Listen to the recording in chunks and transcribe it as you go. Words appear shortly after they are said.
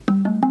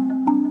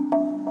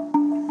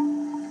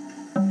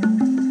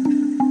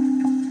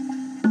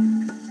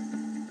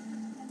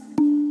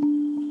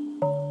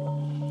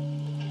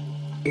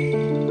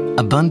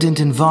abundant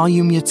in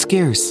volume yet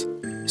scarce,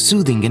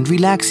 soothing and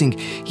relaxing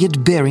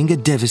yet bearing a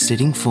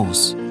devastating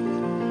force.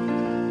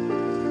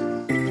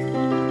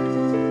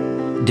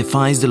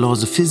 Defies the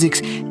laws of physics,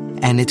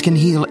 and it can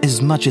heal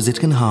as much as it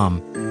can harm.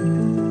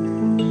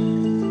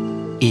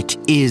 It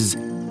is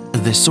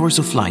the source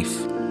of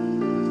life.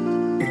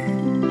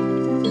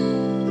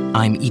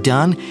 I'm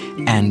Idan,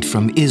 and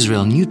from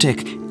Israel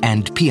NewTech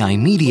and PI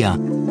Media,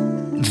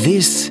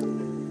 this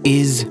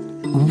is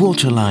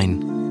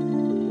Waterline.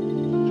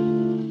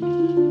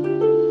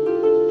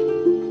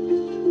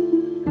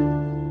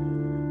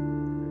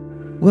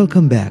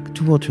 Welcome back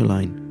to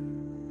Waterline.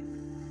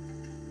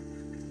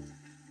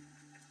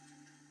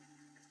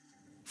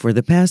 For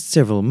the past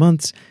several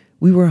months,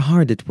 we were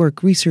hard at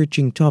work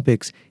researching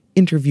topics,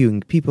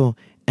 interviewing people,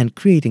 and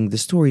creating the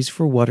stories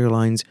for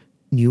Waterline's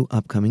new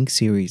upcoming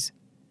series.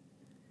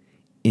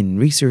 In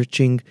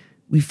researching,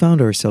 we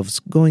found ourselves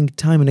going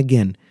time and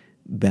again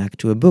back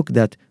to a book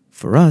that,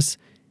 for us,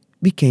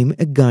 became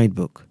a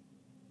guidebook.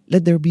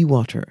 Let There Be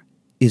Water,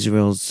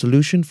 Israel's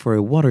Solution for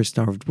a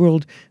Water-Starved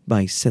World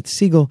by Seth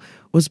Siegel,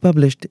 was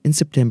published in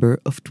September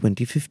of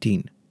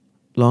 2015.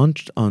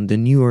 Launched on the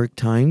New York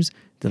Times,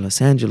 the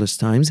Los Angeles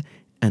Times,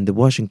 and the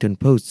Washington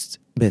Post's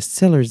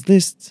bestsellers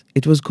lists,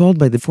 it was called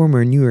by the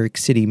former New York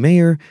City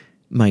Mayor,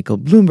 Michael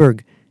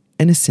Bloomberg,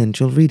 an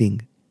essential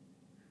reading.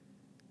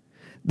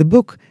 The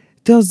book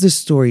tells the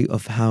story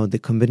of how the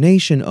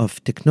combination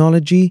of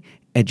technology,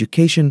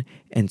 education,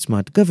 and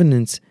smart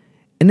governance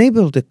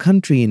enabled a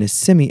country in a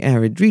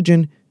semi-arid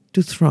region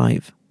to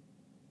thrive.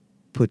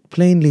 Put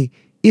plainly,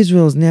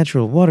 Israel's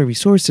natural water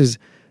resources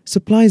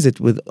supplies it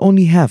with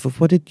only half of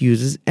what it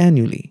uses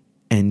annually.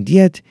 And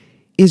yet,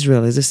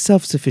 Israel is a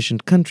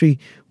self-sufficient country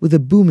with a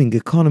booming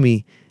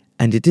economy,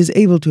 and it is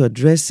able to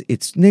address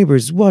its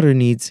neighbors' water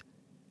needs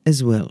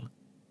as well.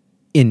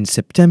 In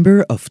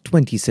September of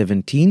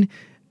 2017,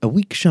 a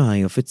week shy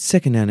of its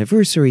second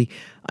anniversary,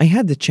 I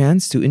had the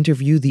chance to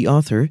interview the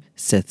author,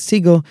 Seth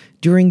Siegel,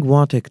 during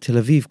WATEC Tel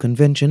Aviv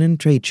Convention and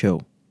Trade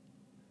Show.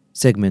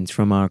 Segments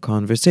from our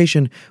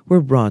conversation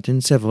were brought in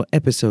several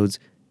episodes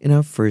in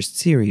our first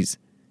series,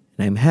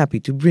 and I'm happy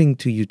to bring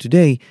to you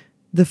today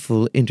the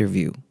full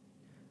interview.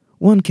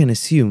 One can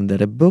assume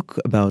that a book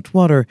about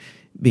water,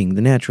 being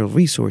the natural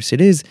resource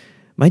it is,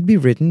 might be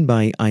written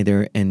by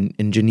either an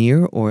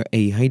engineer or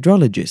a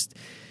hydrologist,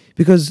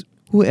 because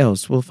who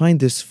else will find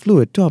this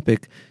fluid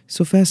topic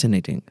so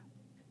fascinating?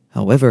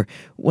 However,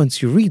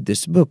 once you read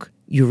this book,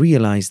 you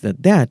realize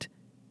that that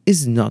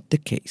is not the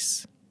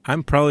case.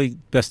 I'm probably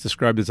best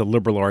described as a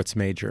liberal arts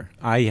major.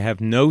 I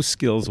have no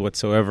skills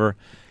whatsoever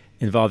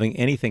involving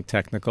anything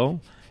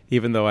technical,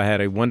 even though I had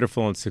a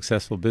wonderful and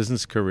successful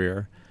business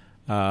career.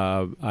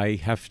 I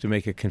have to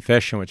make a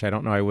confession, which I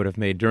don't know I would have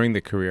made during the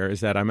career,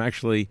 is that I'm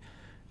actually,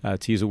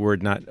 to use a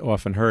word not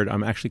often heard,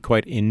 I'm actually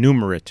quite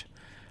innumerate.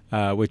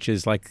 Which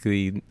is like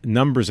the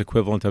numbers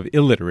equivalent of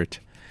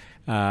illiterate.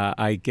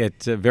 I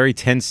get very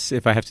tense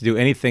if I have to do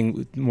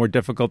anything more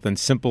difficult than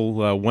simple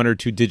one or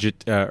two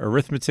digit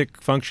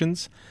arithmetic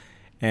functions,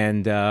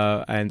 and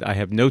I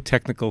have no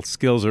technical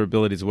skills or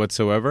abilities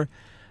whatsoever.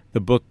 The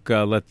book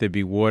Let There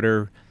Be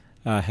Water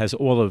has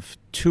all of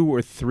 2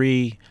 or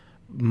 3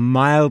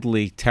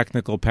 mildly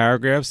technical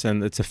paragraphs,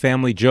 and it's a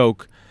family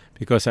joke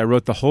because I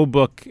wrote the whole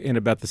book in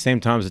about the same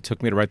time as it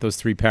took me to write those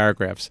 3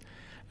 paragraphs.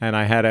 And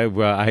I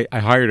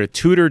hired a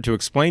tutor to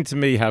explain to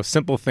me how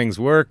simple things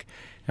work.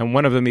 And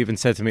one of them even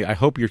said to me, "I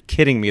hope you're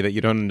kidding me that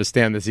you don't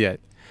understand this yet."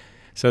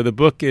 So the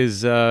book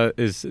is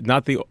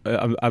not the.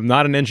 I'm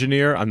not an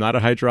engineer. I'm not a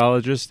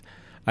hydrologist.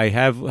 I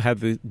have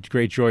had the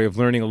great joy of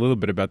learning a little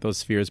bit about those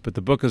spheres. But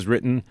the book is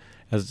written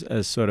as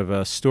sort of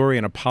a story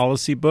and a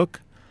policy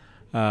book.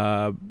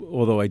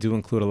 Although I do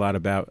include a lot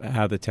about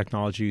how the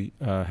technology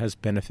has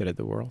benefited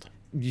the world.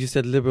 You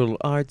said liberal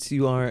arts.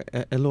 You are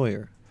a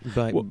lawyer.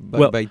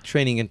 By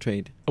training and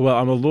trade? Well,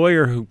 I'm a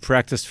lawyer who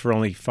practiced for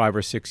only 5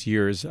 or 6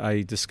 years.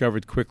 I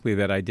discovered quickly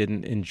that I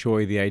didn't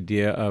enjoy the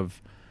idea of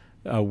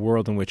a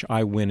world in which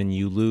I win and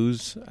you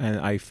lose. And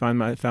I found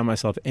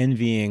myself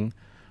envying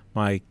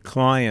my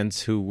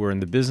clients who were in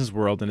the business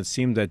world, and it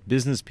seemed that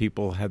business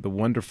people had the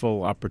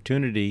wonderful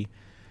opportunity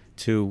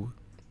to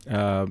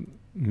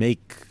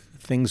make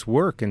things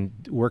work and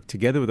work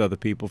together with other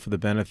people for the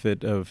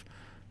benefit of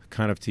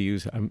kind of, to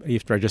use,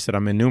 after I just said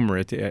I'm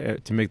enumerate,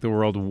 to make the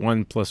world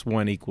 1 +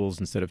 1 equals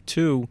instead of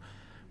 2.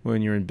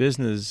 When you're in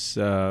business,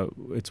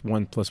 it's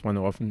 1 + 1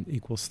 often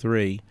equals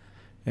 3.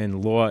 In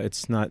law,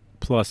 it's not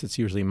plus, it's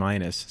usually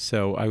minus.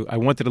 So I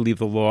wanted to leave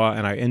the law,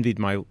 and I envied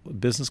my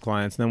business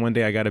clients. And then one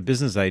day I got a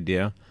business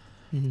idea,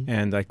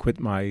 and I quit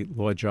my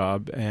law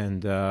job,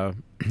 and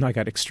I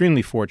got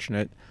extremely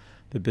fortunate.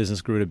 The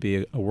business grew to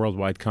be a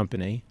worldwide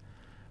company.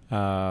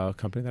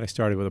 Company that I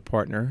started with a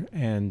partner,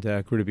 and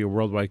grew to be a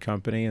worldwide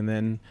company. And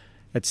then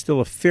at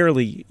still a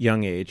fairly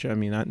young age, I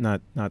mean,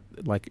 not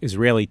like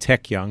Israeli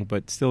tech young,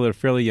 but still at a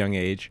fairly young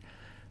age,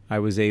 I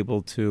was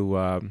able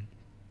to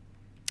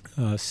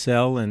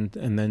sell and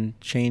then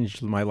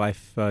change my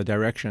life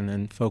direction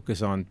and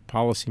focus on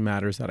policy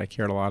matters that I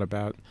cared a lot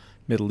about,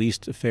 Middle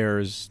East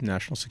affairs,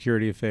 national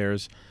security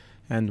affairs,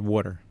 and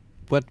water.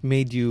 What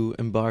made you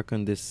embark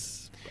on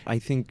this? I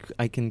think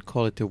I can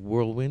call it a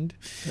whirlwind,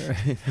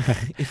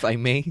 if I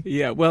may.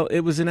 Yeah, well,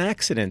 it was an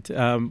accident.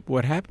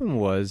 What happened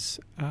was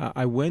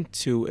I went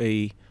to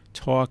a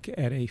talk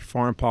at a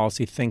foreign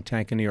policy think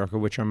tank in New York,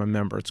 of which I'm a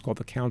member. It's called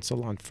the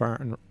Council on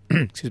Foreign.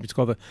 It's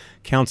called the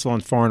Council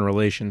on Foreign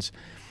Relations,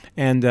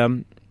 and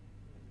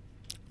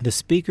the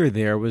speaker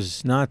there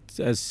was not,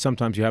 as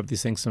sometimes you have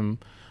these things, some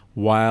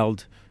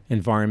wild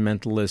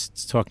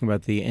environmentalists talking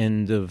about the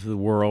end of the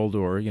world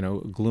or,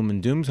 gloom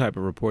and doom type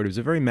of report. He was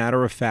a very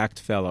matter-of-fact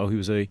fellow. He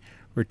was a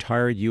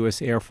retired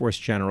U.S. Air Force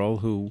general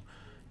who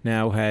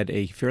now had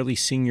a fairly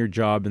senior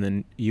job in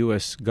the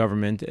U.S.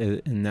 government,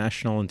 a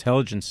National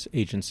Intelligence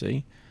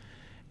Agency.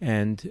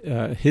 And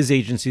his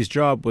agency's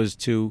job was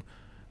to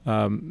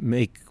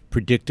make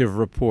predictive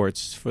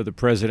reports for the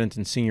president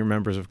and senior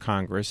members of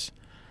Congress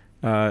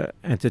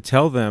and to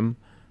tell them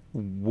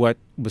what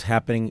was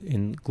happening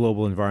in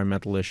global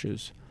environmental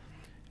issues.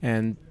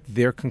 And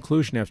their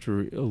conclusion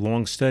after a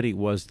long study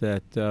was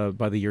that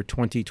by the year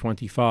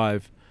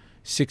 2025,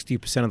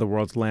 60% of the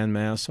world's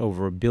landmass,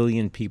 over 1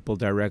 billion people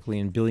directly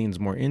and billions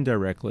more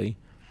indirectly,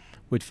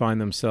 would find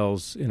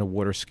themselves in a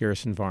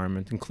water-scarce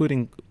environment,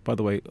 including, by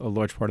the way, a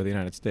large part of the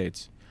United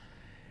States.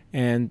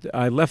 And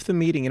I left the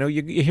meeting.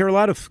 You hear a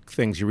lot of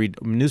things. You read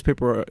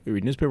newspaper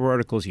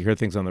articles, you hear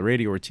things on the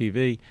radio or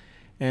TV,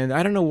 and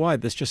I don't know why,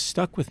 this just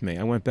stuck with me.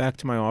 I went back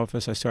to my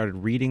office, I started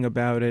reading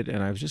about it,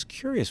 and I was just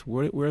curious,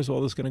 where's all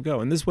this going to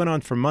go? And this went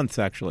on for months,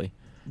 actually.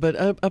 But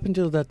up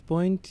until that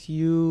point,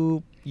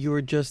 you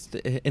were just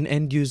an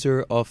end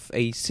user of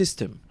a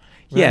system.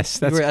 Right?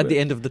 Yes. You were at the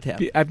end of the tap.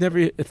 I've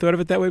never thought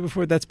of it that way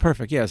before. That's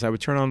perfect. Yes, I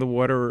would turn on the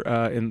water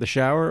in the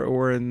shower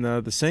or in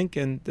the sink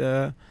and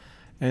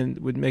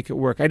would make it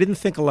work. I didn't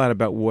think a lot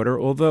about water,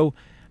 although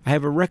I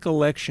have a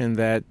recollection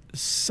that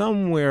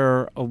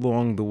somewhere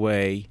along the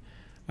way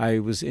I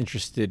was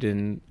interested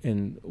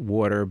in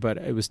water, but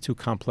it was too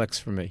complex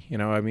for me.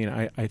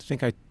 I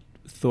think I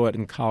thought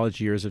in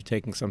college years of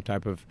taking some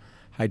type of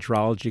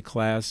hydrology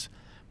class,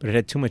 but it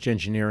had too much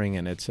engineering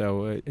in it,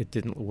 so it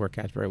didn't work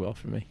out very well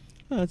for me.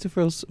 Oh, it's a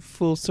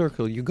full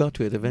circle. You got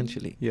to it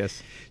eventually.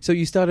 Yes. So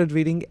you started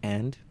reading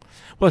and?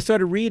 Well, I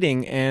started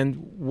reading, and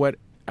what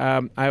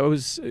I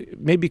was,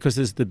 maybe because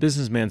this is the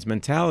businessman's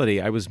mentality,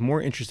 I was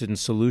more interested in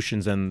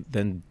solutions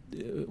than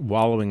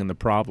wallowing in the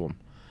problem.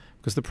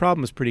 Because the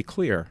problem is pretty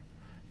clear.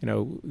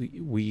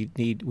 We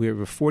have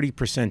a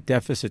 40%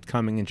 deficit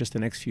coming in just the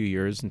next few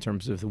years in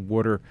terms of the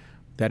water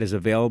that is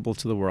available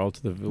to the world,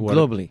 to the water,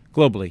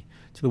 globally,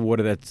 to the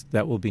water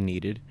that will be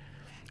needed.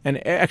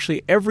 And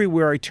actually,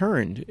 everywhere I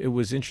turned, it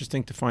was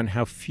interesting to find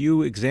how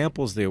few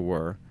examples there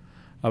were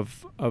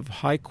of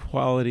high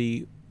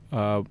quality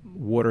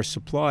water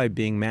supply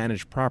being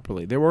managed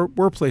properly. There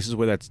were places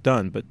where that's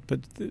done, but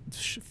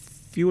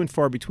few and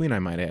far between, I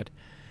might add.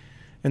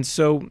 And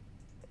so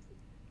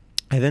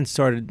I then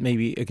started,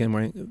 maybe, again,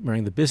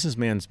 wearing the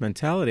businessman's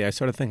mentality, I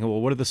started thinking,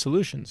 well, what are the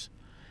solutions?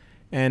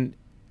 And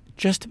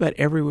just about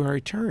everywhere I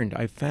turned,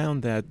 I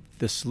found that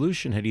the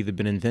solution had either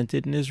been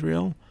invented in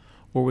Israel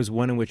or was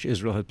one in which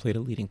Israel had played a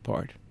leading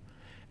part.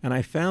 And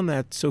I found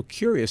that so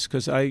curious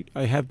because I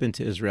have been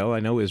to Israel. I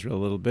know Israel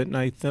a little bit, and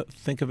I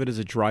think of it as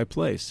a dry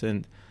place.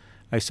 And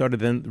I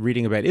started then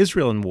reading about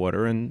Israel and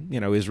water, and,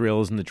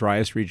 Israel is in the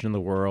driest region in the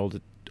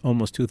world.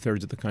 Almost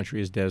 2/3 of the country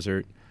is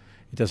desert.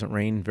 It doesn't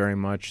rain very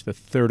much. The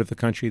third of the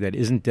country that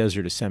isn't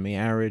desert is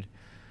semi-arid.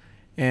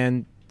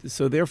 And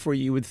so therefore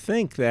you would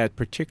think that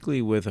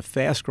particularly with a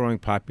fast-growing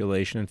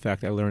population, in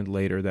fact I learned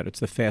later that it's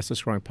the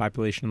fastest-growing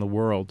population in the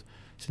world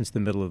since the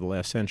middle of the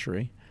last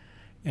century,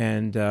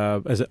 and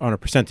on a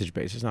percentage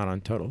basis, not on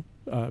total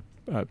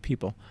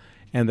people,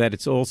 and that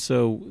it's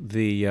also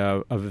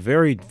of a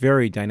very,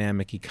 very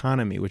dynamic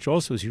economy, which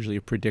also is usually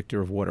a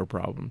predictor of water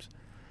problems,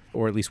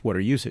 or at least water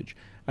usage.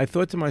 I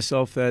thought to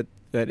myself that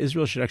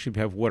Israel should actually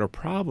have water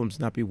problems,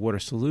 not be water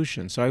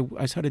solutions. So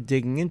I started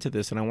digging into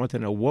this, and I wanted to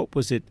know what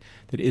was it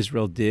that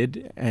Israel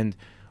did, and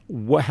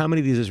how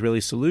many of these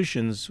Israeli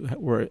solutions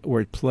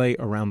were at play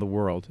around the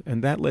world.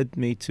 And that led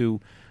me to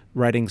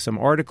writing some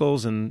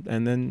articles, and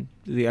then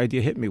the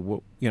idea hit me.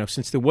 Well,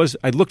 since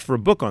I looked for a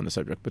book on the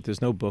subject, but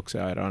there's no books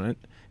out on it,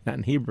 not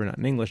in Hebrew, not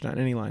in English, not in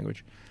any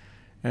language.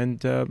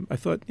 And I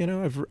thought,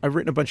 I've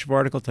written a bunch of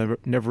articles, I've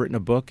never written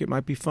a book. It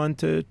might be fun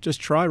to just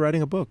try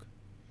writing a book.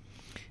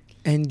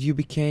 And you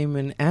became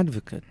an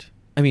advocate.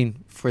 I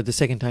mean, for the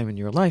second time in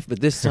your life, but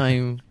this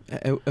time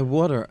a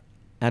water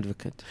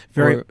advocate.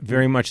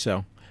 Very much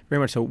so. Very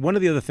much so. One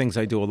of the other things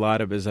I do a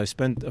lot of is I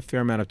spend a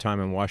fair amount of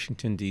time in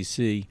Washington,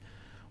 D.C.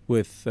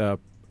 with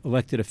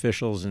elected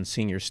officials and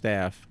senior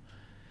staff.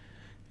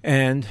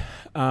 And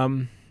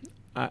I'm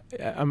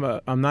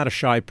not a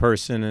shy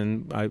person,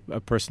 and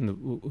a person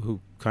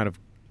who kind of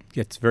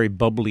gets very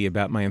bubbly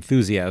about my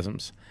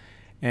enthusiasms.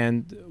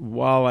 And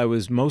while I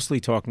was mostly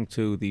talking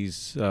to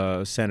these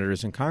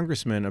senators and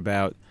congressmen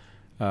about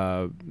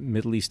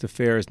Middle East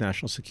affairs,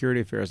 national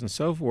security affairs, and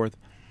so forth,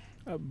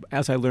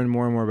 as I learned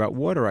more and more about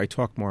water, I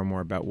talked more and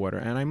more about water.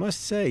 And I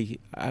must say,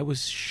 I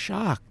was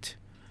shocked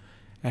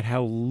at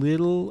how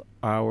little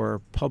our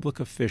public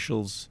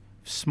officials,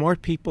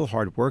 smart people,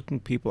 hardworking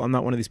people — I'm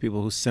not one of these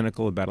people who's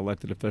cynical about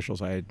elected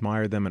officials. I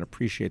admire them and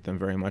appreciate them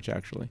very much,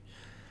 actually.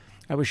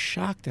 I was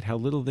shocked at how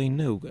little they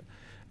knew.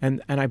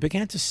 And I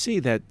began to see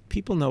that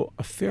people know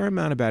a fair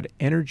amount about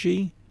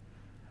energy,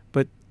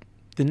 but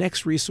the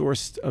next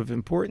resource of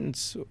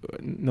importance,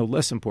 no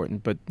less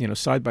important, but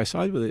side by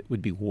side with it,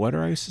 would be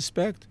water, I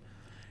suspect,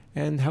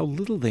 and how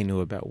little they knew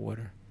about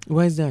water.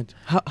 Why is that?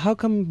 How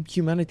come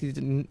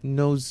humanity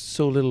knows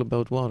so little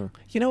about water?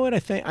 You know what I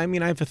think? I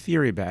mean, I have a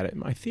theory about it.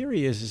 My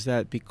theory is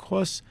that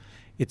because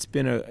it's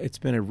been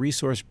a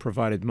resource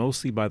provided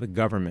mostly by the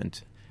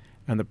government,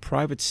 and the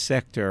private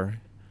sector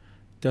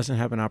doesn't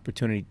have an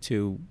opportunity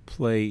to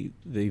play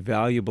the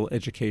valuable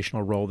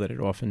educational role that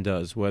it often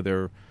does,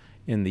 whether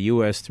in the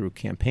U.S. through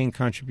campaign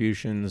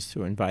contributions,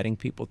 through inviting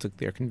people to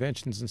their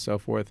conventions and so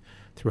forth,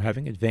 through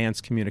having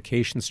advanced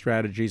communication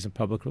strategies and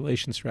public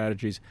relations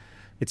strategies.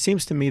 It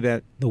seems to me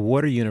that the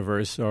water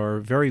universe are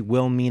very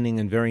well-meaning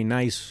and very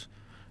nice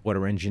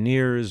water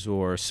engineers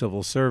or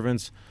civil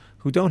servants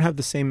who don't have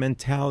the same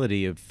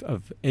mentality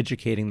of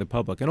educating the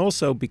public. And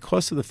also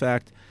because of the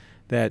fact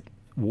that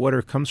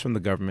water comes from the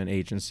government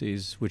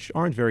agencies, which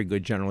aren't very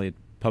good generally at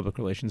public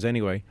relations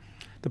anyway,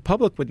 the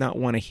public would not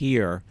want to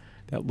hear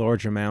that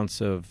large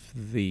amounts of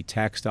the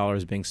tax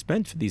dollars being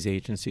spent for these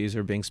agencies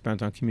are being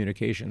spent on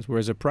communications,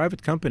 whereas a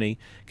private company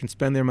can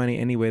spend their money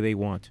any way they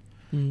want,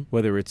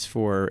 whether it's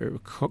for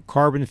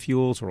carbon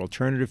fuels or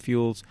alternative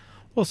fuels.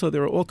 Also,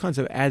 there are all kinds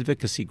of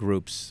advocacy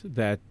groups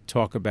that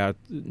talk about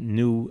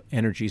new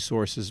energy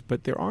sources,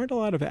 but there aren't a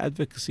lot of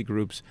advocacy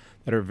groups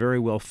that are very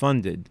well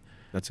funded.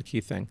 That's a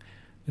key thing,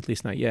 at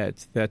least not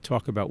yet, that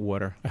talk about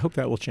water. I hope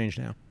that will change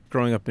now.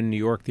 Growing up in New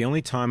York, the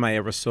only time I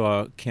ever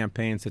saw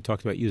campaigns that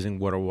talked about using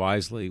water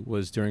wisely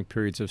was during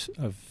periods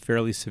of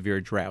fairly severe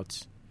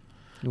droughts.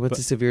 What's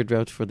a severe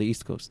drought for the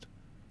East Coast?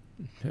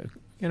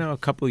 A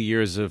couple of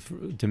years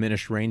of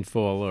diminished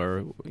rainfall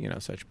or,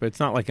 such. But it's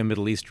not like a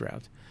Middle East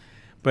drought.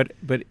 But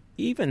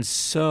even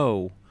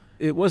so,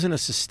 it wasn't a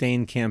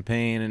sustained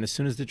campaign. And as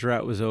soon as the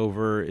drought was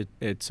over,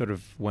 it sort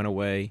of went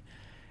away.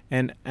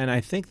 And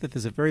I think that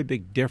there's a very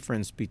big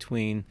difference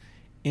between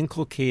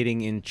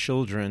inculcating in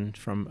children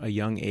from a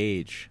young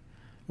age,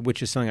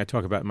 which is something I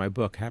talk about in my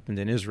book, happened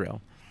in Israel.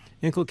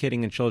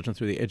 Inculcating in children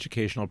through the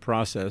educational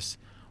process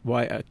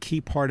why a key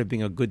part of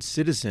being a good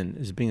citizen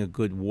is being a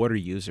good water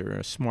user,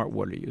 a smart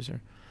water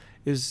user,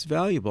 is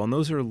valuable. And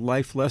those are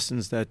life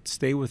lessons that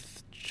stay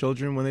with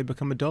children when they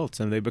become adults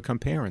and they become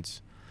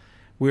parents.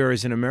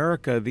 Whereas in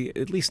America,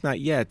 at least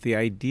not yet, the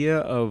idea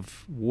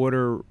of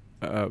water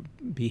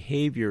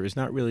behavior has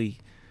not really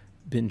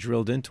been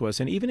drilled into us.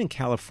 And even in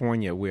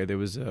California, where there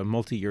was a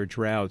multi-year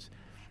drought,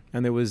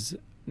 and there was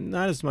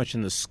not as much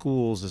in the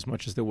schools as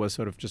much as there was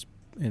sort of just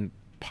in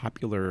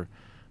popular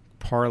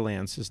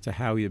parlance as to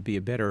how you'd be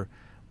a better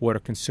water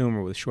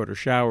consumer with shorter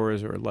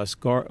showers or less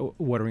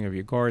watering of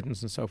your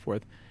gardens and so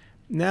forth.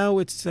 Now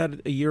it's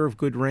at a year of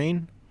good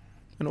rain,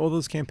 and all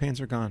those campaigns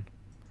are gone.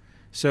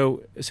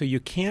 So you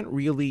can't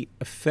really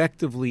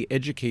effectively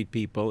educate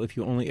people if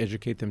you only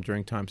educate them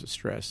during times of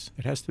stress.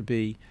 It has to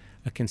be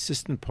a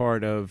consistent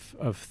part of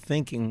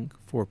thinking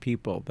for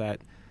people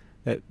that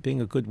being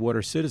a good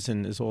water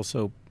citizen is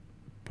also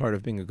part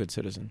of being a good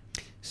citizen.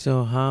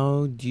 So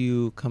how do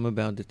you come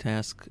about the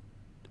task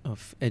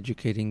of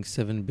educating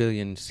 7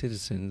 billion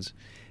citizens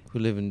who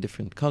live in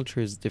different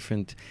cultures,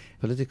 different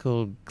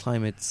political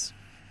climates?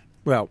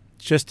 Well,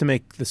 just to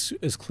make this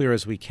as clear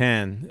as we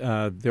can,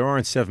 there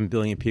aren't 7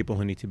 billion people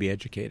who need to be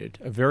educated.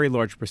 A very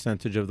large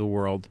percentage of the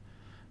world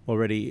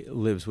already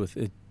lives with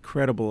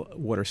incredible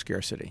water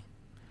scarcity.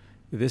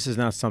 This is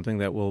not something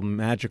that will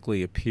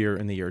magically appear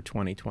in the year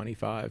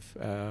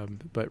 2025,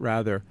 but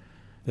rather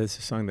this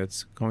is something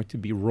that's going to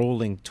be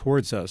rolling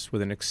towards us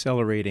with an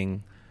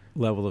accelerating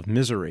level of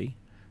misery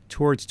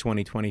towards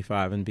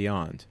 2025 and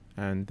beyond.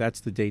 And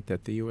that's the date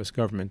that the U.S.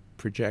 government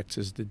projects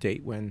as the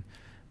date when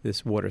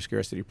this water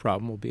scarcity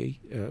problem will be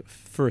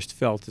first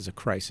felt as a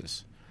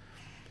crisis.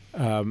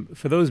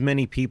 For those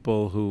many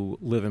people who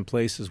live in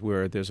places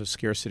where there's a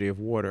scarcity of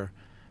water,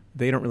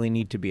 they don't really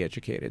need to be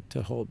educated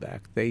to hold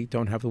back. They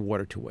don't have the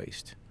water to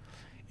waste.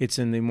 It's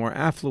in the more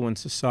affluent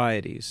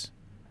societies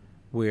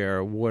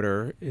where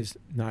water is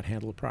not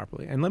handled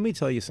properly. And let me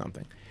tell you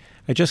something.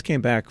 I just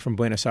came back from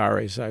Buenos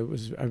Aires.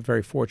 I'm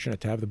very fortunate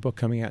to have the book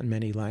coming out in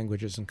many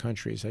languages and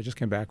countries. I just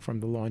came back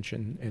from the launch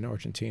in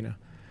Argentina.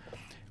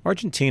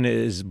 Argentina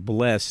is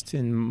blessed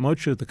in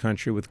much of the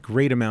country with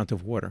great amount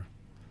of water.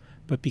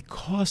 But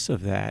because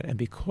of that, and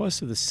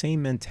because of the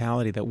same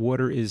mentality that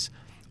water is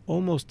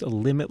almost a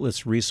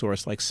limitless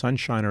resource like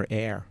sunshine or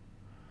air,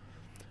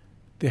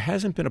 there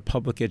hasn't been a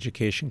public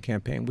education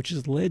campaign, which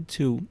has led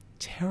to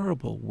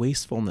terrible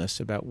wastefulness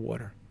about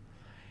water.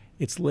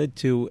 It's led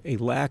to a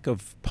lack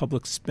of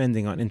public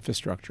spending on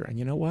infrastructure. And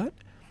you know what?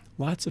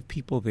 Lots of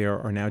people there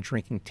are now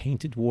drinking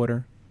tainted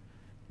water,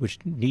 which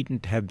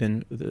needn't have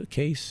been the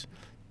case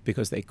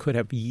because they could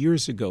have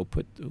years ago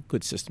put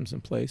good systems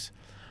in place.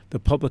 The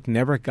public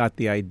never got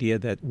the idea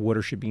that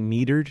water should be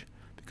metered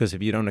Because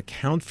if you don't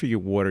account for your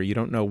water, you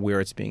don't know where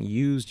it's being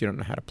used, you don't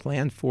know how to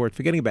plan for it,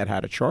 forgetting about how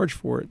to charge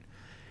for it.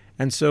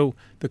 And so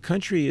the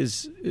country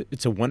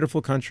it's a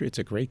wonderful country, it's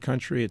a great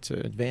country, it's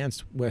an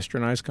advanced,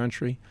 westernized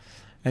country,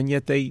 and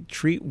yet they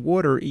treat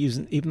water,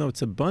 even though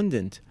it's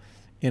abundant,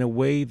 in a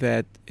way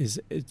that is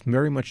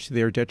very much to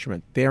their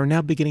detriment. They are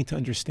now beginning to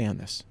understand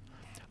this.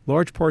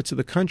 Large parts of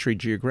the country,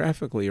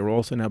 geographically, are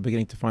also now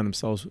beginning to find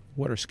themselves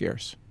water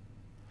scarce.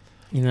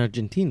 In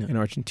Argentina? In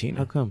Argentina.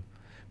 How come?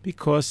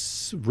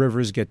 Because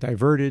rivers get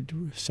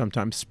diverted,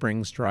 sometimes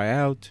springs dry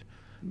out,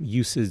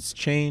 uses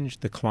change,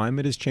 the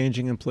climate is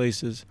changing in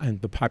places,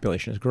 and the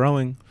population is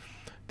growing.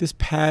 This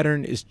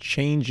pattern is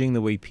changing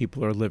the way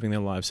people are living their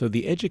lives. So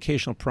the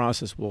educational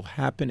process will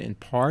happen in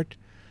part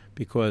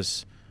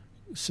because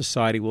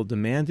society will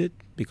demand it,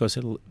 because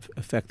it will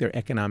affect their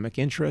economic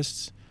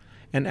interests.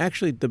 And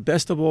actually, the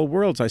best of all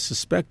worlds, I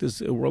suspect,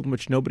 is a world in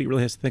which nobody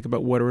really has to think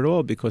about water at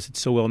all because it's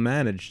so well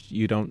managed.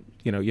 You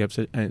have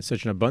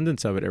such an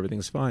abundance of it,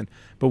 everything's fine.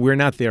 But we're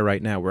not there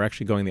right now. We're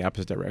actually going the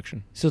opposite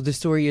direction. So the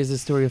story is a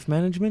story of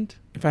management?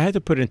 If I had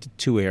to put it into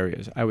two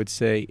areas, I would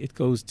say it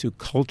goes to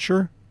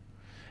culture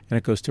and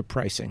it goes to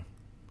pricing.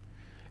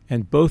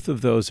 And both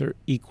of those are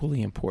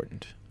equally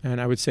important. And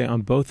I would say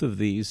on both of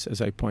these,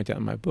 as I point out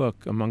in my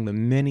book, among the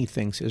many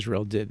things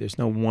Israel did, there's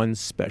no one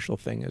special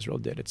thing Israel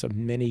did. It's of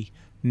many,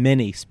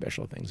 many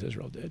special things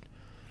Israel did.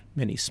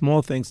 Many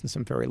small things and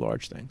some very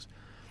large things.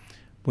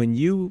 When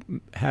you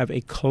have a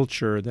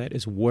culture that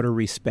is water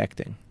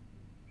respecting,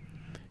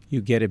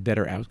 you get a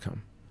better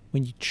outcome.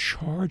 When you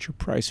charge a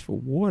price for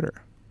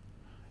water,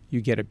 you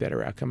get a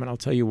better outcome. And I'll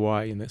tell you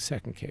why in the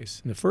second case.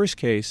 In the first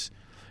case,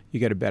 you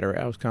get a better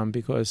outcome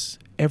because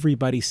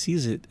everybody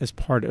sees it as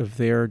part of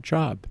their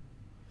job.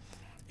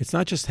 It's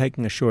not just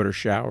taking a shorter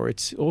shower.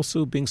 It's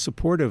also being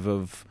supportive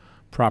of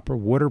proper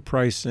water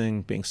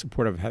pricing, being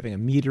supportive of having a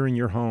meter in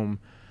your home.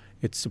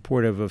 It's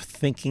supportive of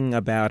thinking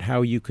about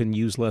how you can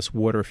use less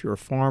water if you're a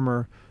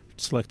farmer,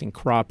 selecting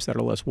crops that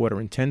are less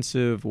water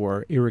intensive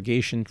or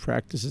irrigation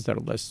practices that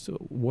are less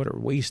water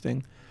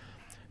wasting.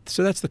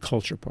 So that's the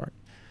culture part.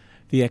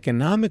 The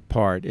economic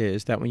part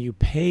is that when you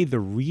pay the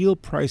real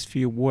price for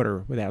your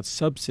water without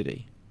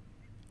subsidy,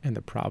 and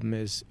the problem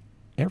is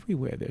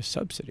everywhere there's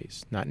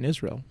subsidies, not in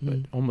Israel,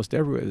 but almost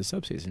everywhere there's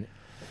subsidies.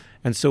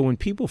 And so when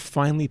people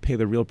finally pay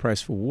the real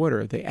price for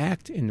water, they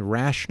act in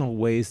rational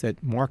ways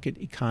that market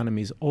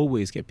economies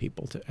always get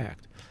people to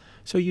act.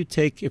 So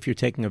if you're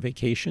taking a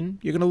vacation,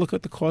 you're going to look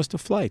at the cost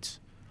of flights.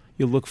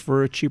 You'll look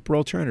for a cheaper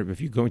alternative.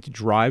 If you're going to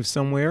drive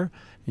somewhere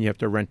and you have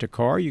to rent a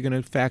car, you're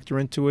going to factor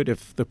into it.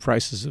 If the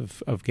prices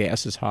of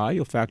gas is high,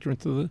 you'll factor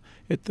into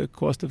the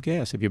cost of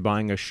gas. If you're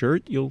buying a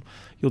shirt, you'll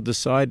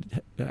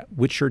decide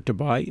which shirt to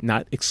buy,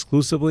 not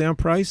exclusively on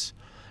price,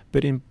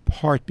 but in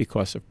part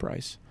because of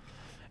price.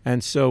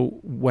 And so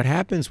what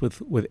happens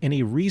with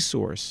any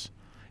resource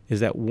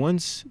is that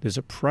once there's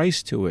a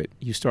price to it,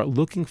 you start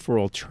looking for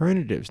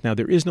alternatives. Now,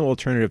 there is no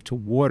alternative to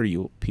water,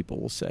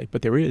 people will say,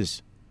 but there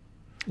is.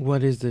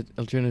 What is the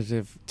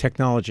alternative?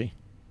 Technology.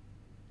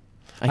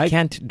 I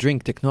can't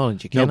drink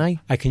technology, can I?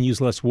 I can use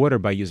less water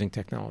by using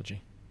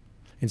technology.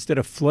 Instead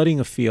of flooding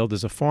a field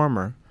as a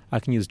farmer,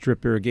 I can use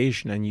drip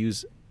irrigation and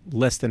use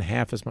less than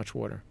half as much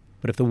water.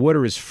 But if the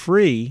water is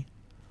free,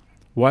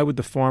 why would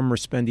the farmer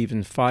spend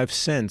even 5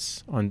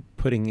 cents on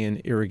putting in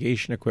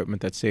irrigation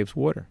equipment that saves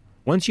water?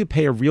 Once you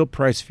pay a real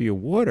price for your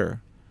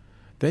water,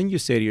 then you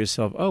say to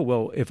yourself, oh,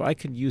 well, if I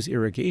could use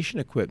irrigation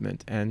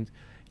equipment and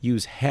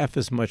use half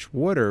as much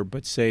water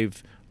but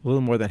save a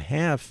little more than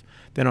half,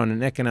 then on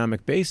an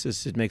economic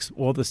basis, it makes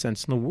all the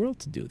sense in the world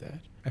to do that.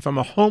 If I'm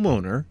a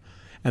homeowner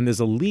and there's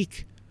a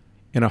leak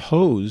in a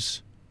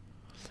hose,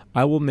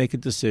 I will make a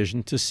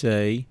decision to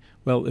say,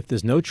 well, if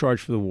there's no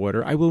charge for the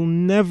water, I will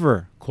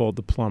never call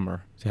the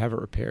plumber to have it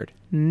repaired.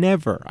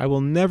 Never. I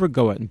will never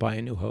go out and buy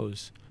a new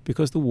hose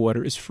because the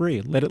water is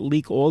free. Let it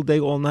leak all day,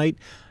 all night.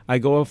 I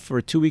go off for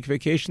a 2-week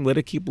vacation, let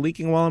it keep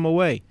leaking while I'm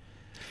away.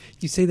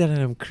 You say that and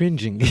I'm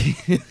cringing.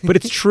 But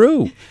it's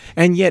true.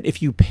 And yet,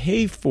 if you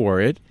pay for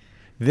it,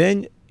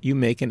 then you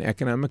make an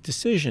economic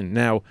decision.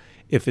 Now,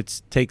 if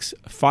it takes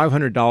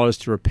 $500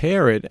 to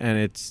repair it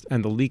and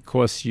the leak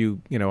costs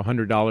you,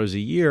 $100 a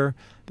year,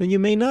 then you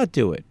may not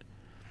do it.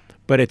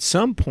 But at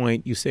some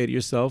point, you say to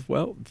yourself,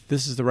 well,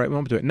 this is the right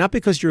moment to do it. Not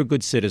because you're a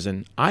good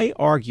citizen. I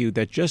argue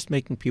that just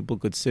making people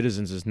good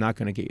citizens is not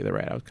going to get you the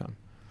right outcome.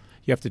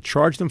 You have to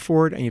charge them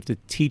for it, and you have to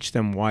teach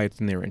them why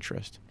it's in their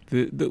interest.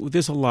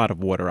 There's a lot of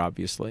water,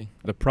 obviously.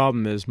 The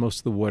problem is most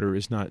of the water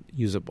is not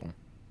usable.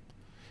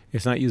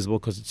 It's not usable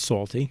because it's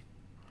salty,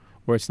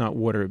 or it's not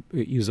water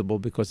usable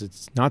because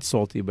it's not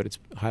salty, but it's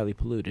highly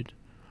polluted,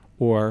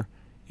 or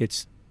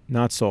it's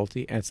not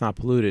salty and it's not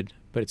polluted,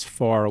 but it's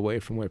far away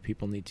from where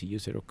people need to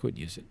use it or could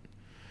use it.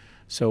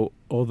 So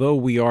although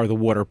we are the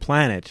water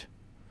planet,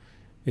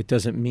 it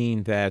doesn't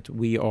mean that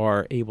we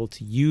are able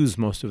to use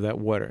most of that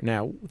water.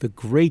 Now, the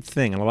great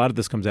thing, and a lot of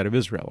this comes out of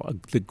Israel,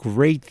 the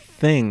great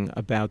thing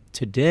about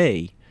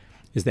today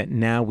is that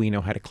now we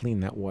know how to clean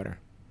that water.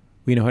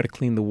 We know how to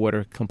clean the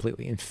water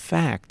completely. In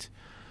fact,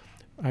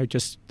 I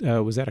just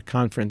was at a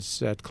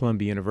conference at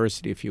Columbia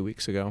University a few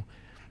weeks ago,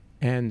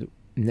 and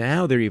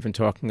now they're even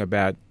talking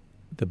about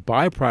the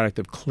byproduct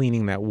of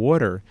cleaning that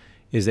water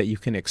is that you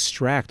can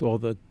extract all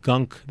the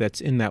gunk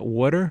that's in that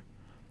water,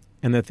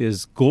 and that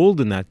there's gold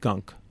in that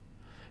gunk.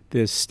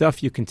 There's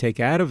stuff you can take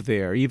out of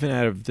there, even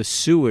out of the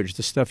sewage,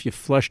 the stuff you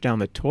flush down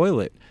the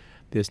toilet.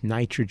 There's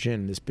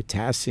nitrogen, there's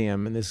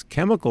potassium, and there's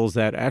chemicals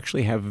that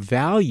actually have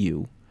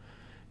value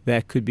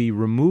that could be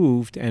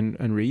removed and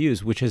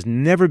reused, which has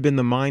never been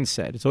the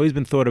mindset. It's always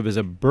been thought of as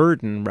a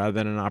burden rather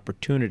than an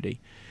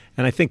opportunity.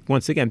 And I think,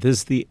 once again,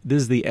 this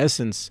is the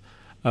essence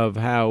of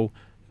how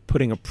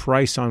putting a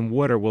price on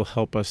water will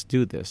help us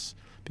do this.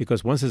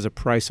 Because once there's a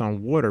price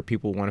on water,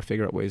 people want to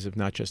figure out ways of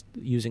not just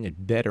using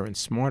it better and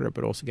smarter,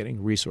 but also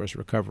getting resource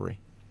recovery.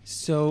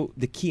 So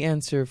the key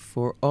answer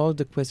for all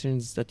the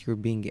questions that you're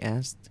being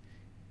asked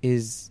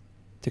is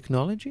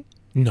technology?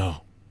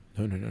 No.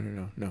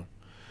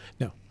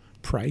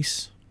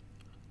 Price,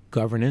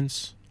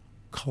 governance,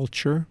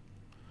 culture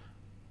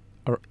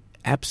are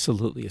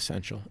absolutely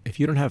essential. If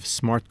you don't have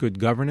smart, good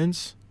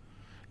governance,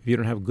 if you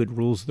don't have good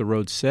rules of the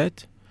road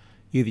set,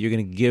 either you're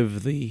going to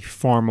give the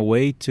farm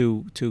away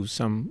to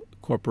some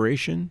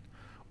corporation,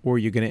 or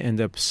you're going to end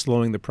up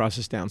slowing the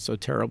process down so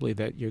terribly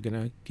that you're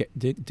going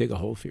to dig a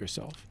hole for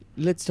yourself.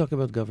 Let's talk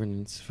about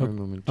governance for a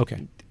moment.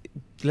 Okay.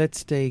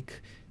 Let's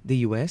take the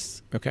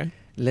U.S. Okay.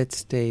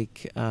 Let's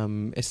take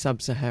a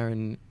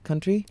sub-Saharan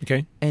country.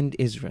 Okay. And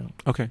Israel.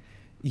 Okay.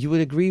 You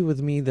would agree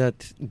with me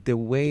that the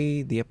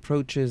way the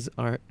approaches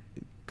are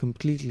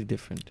completely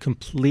different.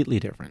 Completely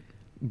different.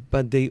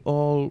 But they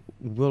all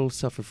will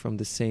suffer from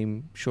the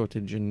same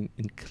shortage in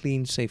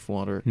clean, safe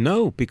water.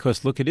 No,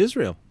 because look at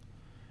Israel.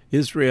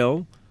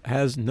 Israel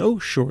has no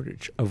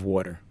shortage of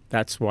water.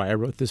 That's why I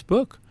wrote this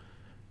book.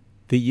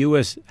 The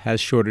U.S. has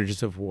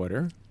shortages of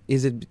water.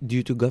 Is it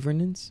due to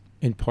governance?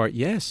 In part,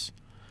 yes.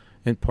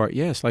 In part,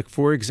 yes. Like,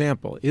 for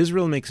example,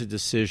 Israel makes a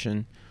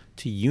decision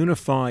to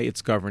unify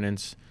its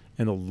governance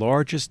in the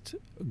largest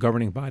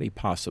governing body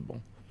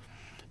possible.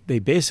 They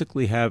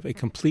basically have a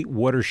complete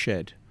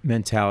watershed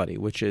mentality,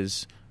 which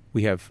is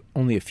we have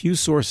only a few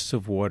sources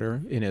of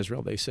water in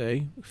Israel, they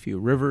say, a few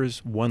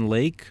rivers, one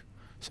lake,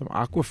 some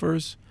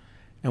aquifers,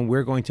 and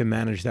we're going to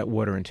manage that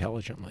water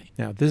intelligently.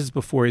 Now, this is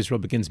before Israel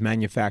begins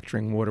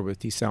manufacturing water with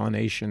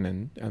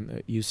desalination and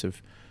the use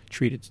of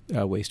treated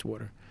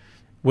wastewater.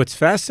 What's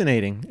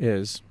fascinating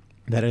is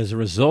that as a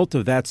result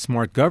of that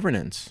smart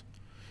governance,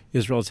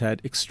 Israel's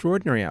had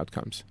extraordinary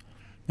outcomes.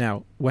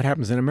 Now, what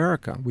happens in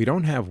America? We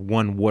don't have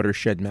one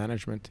watershed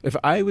management. If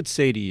I would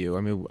say to you,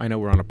 I mean, I know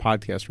we're on a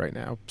podcast right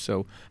now,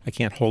 so I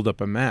can't hold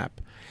up a map.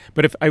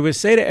 But if I would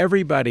say to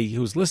everybody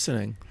who's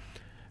listening,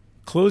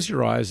 close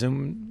your eyes,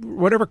 and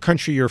whatever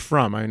country you're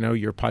from, I know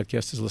your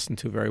podcast is listened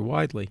to very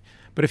widely,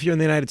 but if you're in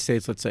the United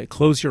States, let's say,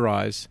 close your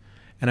eyes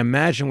and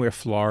imagine where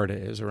Florida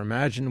is, or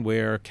imagine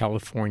where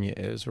California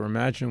is, or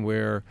imagine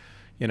where,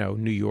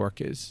 New York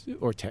is,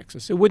 or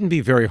Texas. It wouldn't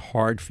be very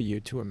hard for you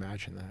to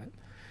imagine that.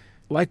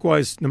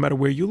 Likewise, no matter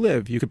where you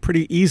live, you could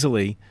pretty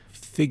easily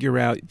figure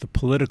out the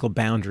political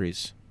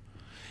boundaries.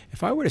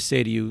 If I were to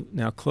say to you,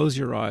 now close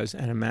your eyes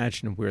and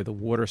imagine where the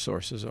water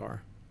sources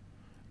are,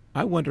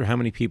 I wonder how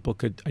many people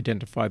could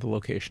identify the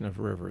location of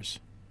rivers.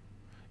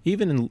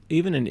 Even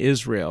in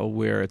Israel,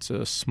 where it's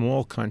a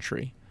small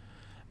country,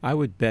 I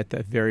would bet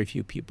that very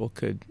few people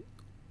could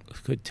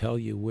tell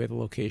you where the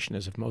location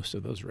is of most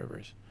of those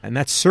rivers. And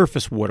that's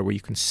surface water where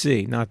you can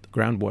see, not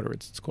groundwater,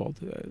 it's called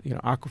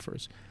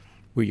aquifers,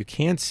 where you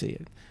can't see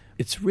it.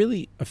 It's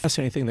really a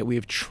fascinating thing that we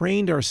have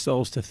trained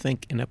ourselves to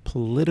think in a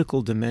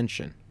political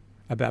dimension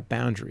about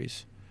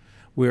boundaries,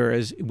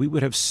 whereas we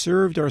would have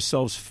served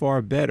ourselves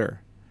far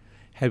better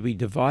had we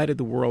divided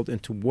the world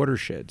into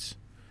watersheds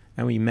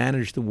and we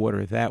managed the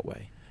water that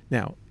way.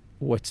 Now,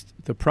 what's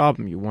the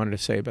problem you wanted to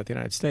say about the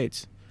United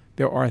States?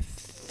 There are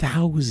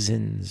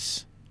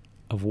thousands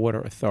of water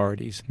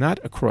authorities, not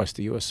across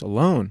the U.S.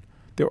 alone.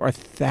 There are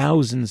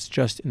thousands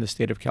just in the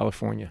state of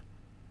California.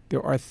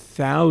 There are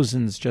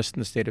thousands just in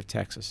the state of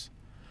Texas.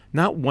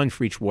 Not one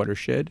for each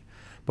watershed,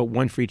 but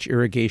one for each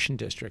irrigation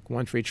district,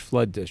 one for each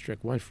flood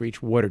district, one for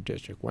each water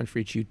district, one for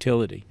each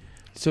utility.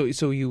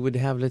 So you would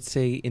have, let's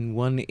say, in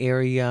one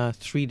area,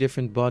 3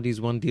 different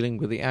bodies, one dealing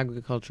with the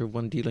agriculture,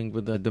 one dealing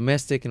with the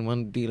domestic, and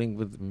one dealing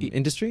with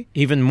industry?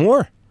 Even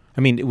more.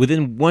 I mean,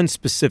 within one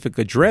specific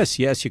address,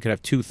 yes, you could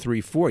have 2,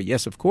 3, 4.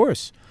 Yes, of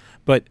course.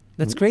 But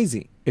that's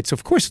crazy.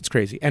 Of course it's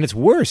crazy. And it's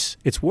worse.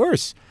 It's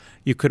worse.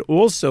 You could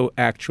also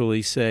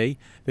actually say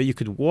that you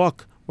could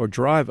walk or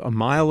drive a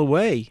mile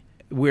away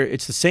where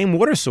it's the same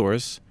water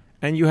source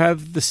and you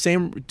have the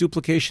same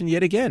duplication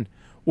yet again.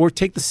 Or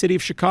take the city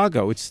of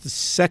Chicago. It's the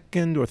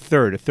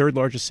third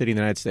largest city in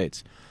the United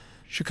States.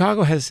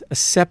 Chicago has a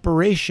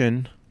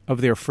separation of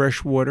their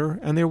fresh water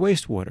and their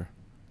wastewater.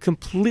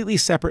 Completely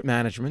separate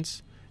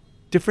managements,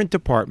 different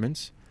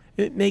departments.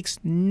 It makes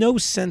no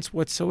sense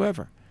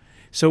whatsoever.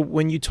 So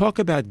when you talk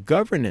about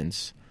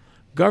governance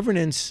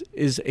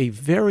is a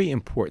very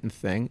important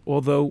thing,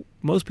 although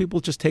most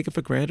people just take it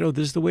for granted,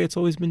 this is the way it's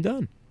always been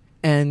done.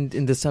 And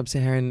in the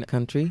sub-Saharan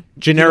country?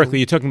 Generically,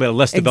 you're talking about a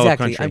less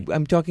developed exactly. country.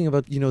 I'm talking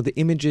about, the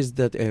images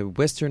that a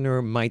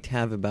Westerner might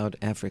have about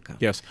Africa.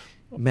 Yes.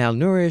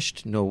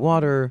 Malnourished, no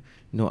water,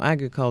 no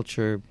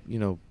agriculture,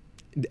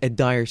 a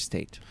dire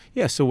state.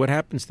 Yeah, so what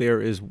happens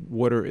there is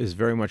water is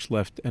very much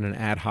left on an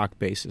ad hoc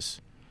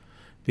basis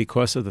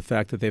because of the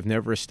fact that they've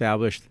never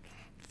established,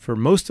 for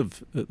most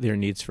of their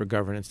needs for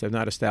governance, they've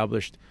not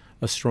established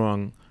a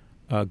strong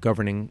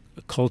governing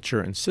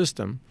culture and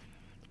system.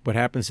 What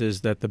happens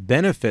is that the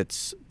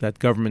benefits that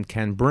government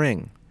can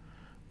bring,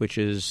 which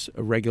is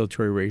a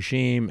regulatory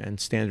regime and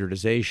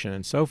standardization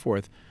and so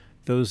forth,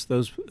 those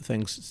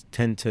things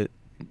tend to,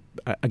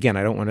 again,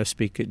 I don't want to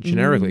speak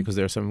generically because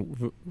there are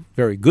some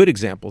very good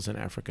examples in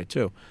Africa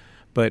too,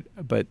 but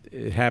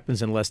it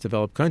happens in less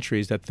developed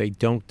countries that they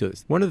don't do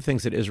this. One of the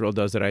things that Israel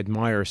does that I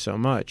admire so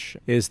much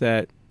is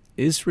that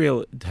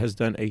Israel has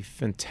done a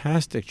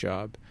fantastic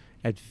job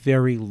at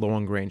very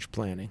long-range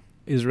planning.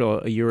 Israel,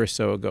 a year or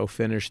so ago,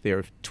 finished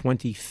their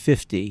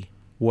 2050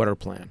 water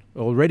plan,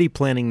 already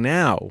planning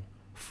now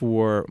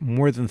for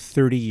more than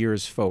 30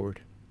 years forward,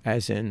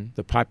 as in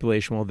the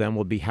population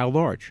will be how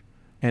large?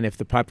 And if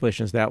the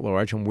population is that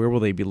large, and where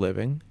will they be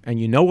living? And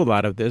you know a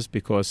lot of this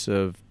because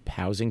of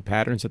housing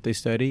patterns that they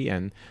study,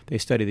 and they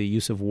study the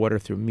use of water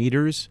through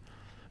meters,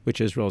 which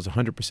Israel is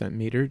 100%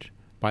 metered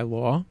by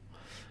law.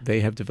 They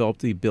have developed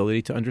the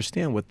ability to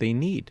understand what they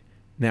need.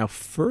 Now,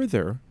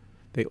 further,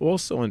 they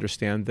also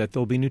understand that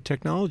there'll be new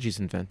technologies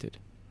invented.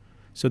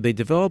 So they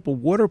develop a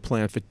water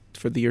plan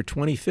for the year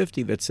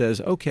 2050 that says,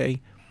 okay,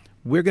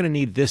 we're going to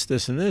need this,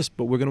 this, and this,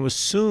 but we're going to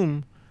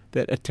assume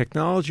that a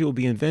technology will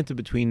be invented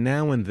between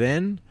now and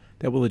then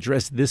that will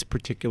address this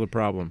particular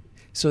problem.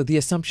 So the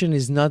assumption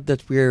is not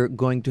that we're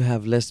going to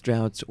have less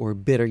droughts or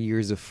better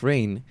years of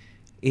rain.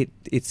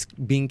 It's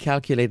being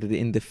calculated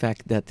in the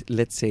fact that,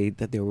 let's say,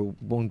 that there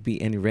won't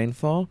be any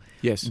rainfall.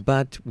 Yes.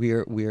 But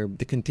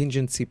the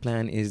contingency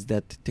plan is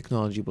that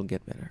technology will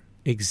get better.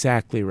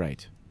 Exactly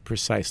right.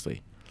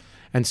 Precisely.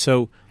 And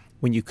so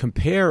when you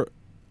compare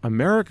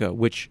America,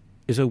 which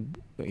is I'm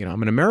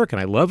an American.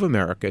 I love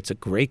America. It's a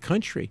great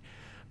country.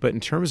 But in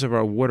terms of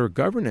our water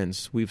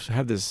governance, we've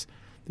had this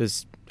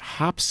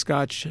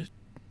hopscotch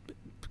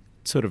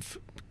sort of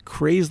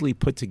crazily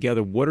put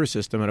together water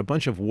system and a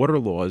bunch of water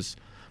laws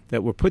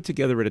that were put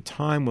together at a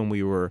time when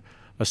we were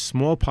a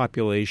small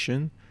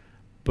population,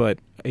 but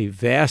a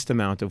vast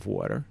amount of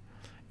water.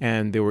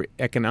 And there were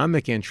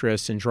economic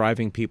interests in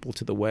driving people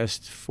to the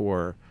West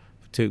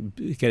to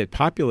get it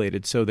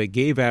populated. So they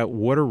gave out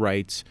water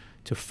rights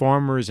to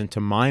farmers and to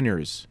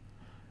miners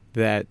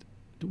that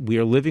we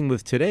are living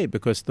with today,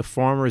 because the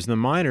farmers and the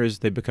miners,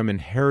 they become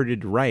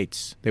inherited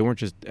rights. They weren't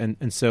just,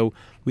 and so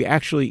we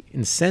actually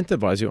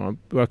incentivize,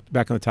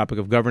 back on the topic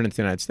of governance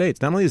in the United States,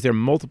 not only is there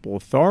multiple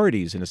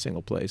authorities in a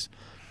single place,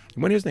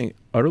 and here's the thing,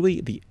 utterly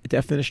the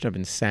definition of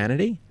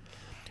insanity,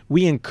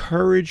 we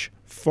encourage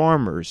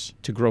farmers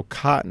to grow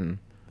cotton,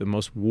 the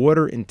most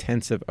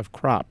water-intensive of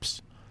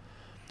crops,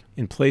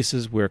 in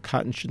places where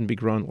cotton shouldn't be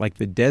grown, like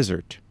the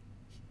desert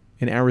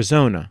in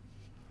Arizona.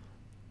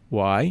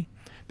 Why?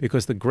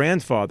 Because the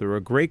grandfather or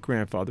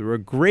great-grandfather or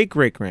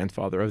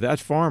great-great-grandfather of that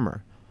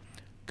farmer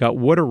got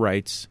water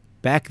rights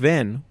back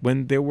then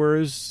when there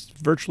was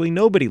virtually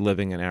nobody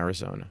living in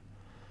Arizona.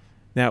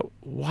 Now,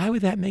 why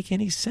would that make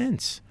any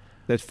sense?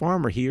 That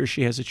farmer, he or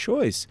she has a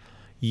choice.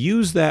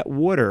 Use that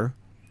water,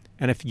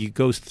 and if you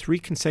goes 3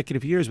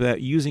 consecutive years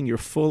without using your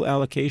full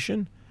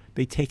allocation,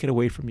 they take it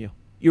away from you.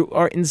 You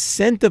are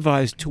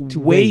incentivized to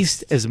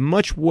waste as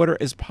much water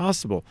as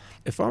possible.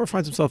 A farmer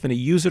finds himself in a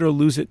use it or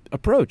lose it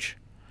approach.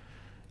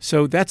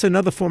 So that's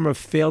another form of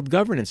failed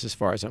governance as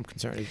far as I'm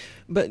concerned.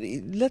 But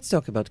let's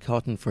talk about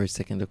cotton for a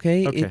second,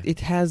 okay?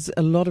 It has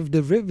a lot of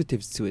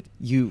derivatives to it.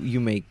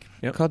 You make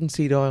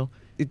cottonseed oil.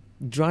 It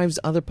drives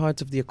other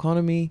parts of the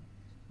economy.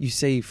 You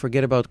say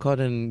forget about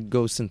cotton,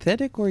 go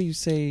synthetic, or you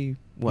say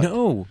what?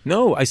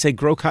 No. I say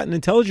grow cotton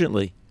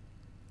intelligently.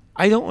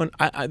 I don't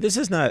want. This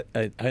is not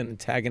an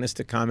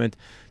antagonistic comment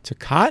to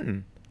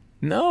cotton.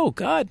 No,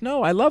 God,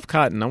 no. I love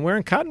cotton. I'm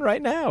wearing cotton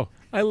right now.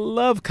 I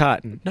love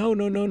cotton.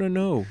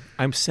 No.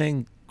 I'm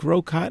saying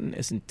grow cotton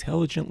as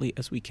intelligently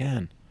as we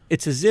can.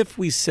 It's as if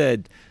we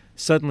said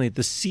suddenly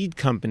the seed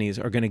companies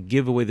are going to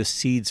give away the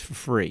seeds for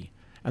free,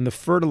 and the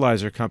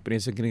fertilizer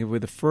companies are going to give away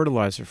the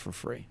fertilizer for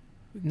free.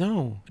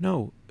 No.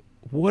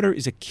 Water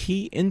is a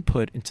key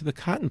input into the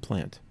cotton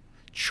plant.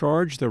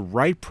 Charge the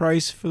right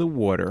price for the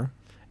water,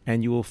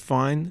 and you will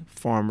find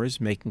farmers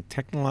making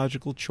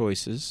technological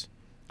choices.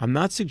 I'm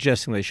not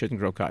suggesting they shouldn't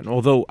grow cotton,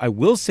 although I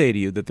will say to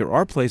you that there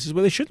are places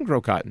where they shouldn't grow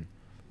cotton,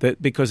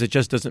 because it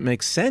just doesn't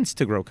make sense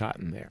to grow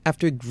cotton there.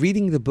 After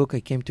reading the book,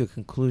 I came to a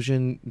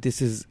conclusion. This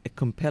is a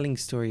compelling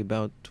story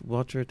about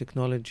water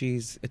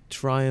technologies, a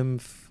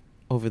triumph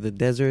over the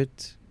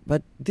desert.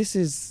 But this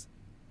is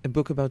a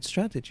book about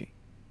strategy.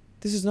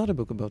 This is not a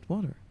book about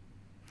water.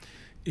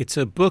 It's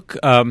a book,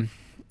 I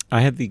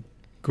had the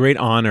great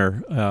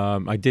honor.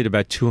 I did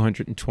about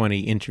 220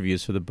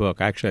 interviews for the book.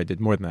 Actually, I did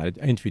more than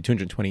that. I interviewed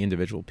 220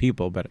 individual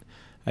people, but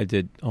I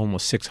did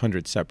almost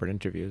 600 separate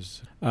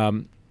interviews.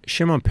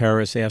 Shimon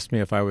Peres asked me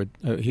if I would,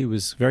 he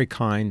was very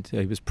kind.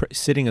 He was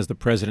sitting as the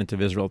president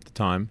of Israel at the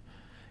time,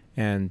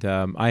 and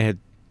I had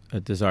a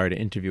desire to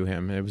interview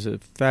him. It was a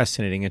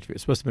fascinating interview. It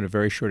was supposed to have been a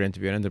very short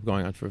interview. It ended up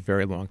going on for a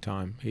very long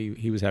time.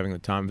 He was having the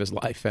time of his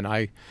life, and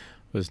I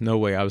was no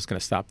way I was going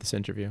to stop this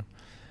interview.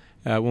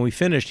 When we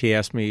finished, he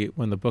asked me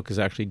when the book is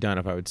actually done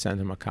if I would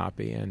send him a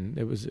copy, and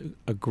it was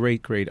a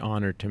great, great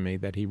honor to me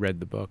that he read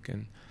the book.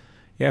 And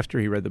after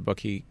he read the book,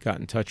 he got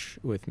in touch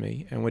with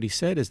me, and what he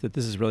said is that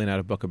this is really not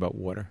a book about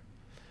water.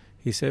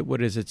 He said,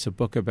 what is it? It's a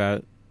book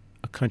about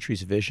a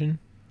country's vision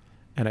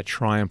and a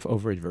triumph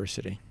over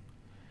adversity.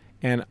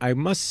 And I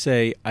must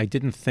say, I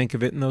didn't think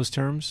of it in those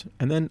terms.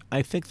 And then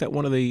I think that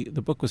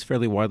the book was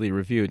fairly widely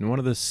reviewed, and one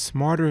of the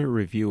smarter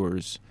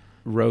reviewers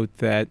wrote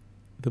that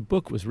the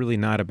book was really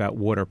not about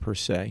water per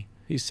se.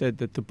 He said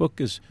that the book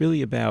is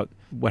really about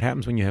what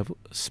happens when you have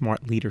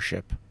smart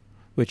leadership,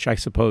 which I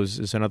suppose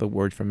is another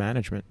word for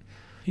management.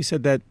 He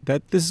said that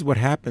this is what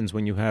happens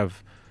when you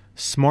have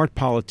smart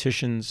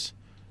politicians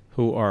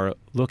who are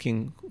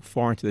looking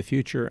far into the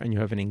future and you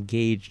have an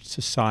engaged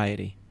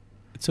society.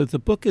 So the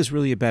book is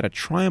really about a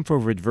triumph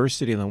over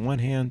adversity on the one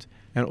hand,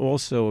 and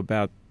also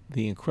about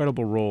the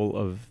incredible role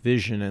of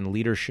vision and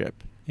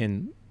leadership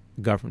in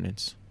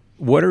governance.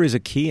 Water is a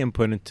key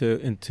input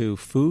into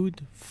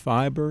food,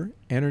 fiber,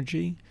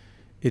 energy.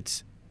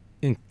 It's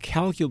an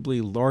incalculably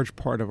large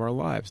part of our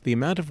lives. The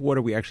amount of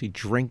water we actually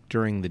drink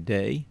during the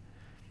day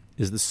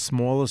is the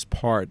smallest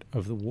part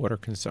of the water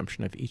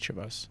consumption of each of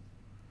us.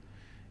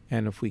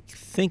 And if we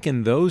think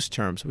in those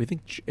terms,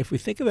 if we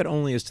think of it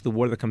only as to the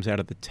water that comes out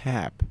of the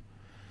tap,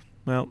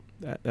 well,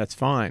 that's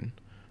fine,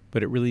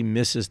 but it really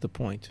misses the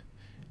point.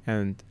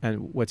 And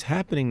what's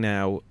happening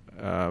now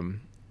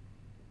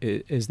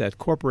is that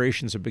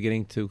corporations are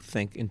beginning to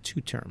think in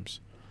two terms.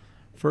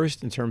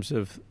 First, in terms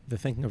of the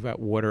thinking about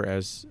water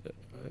as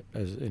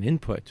an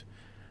input,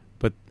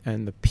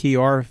 and the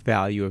PR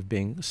value of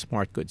being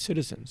smart, good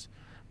citizens.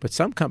 But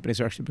some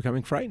companies are actually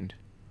becoming frightened.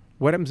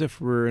 What happens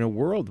if we're in a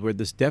world where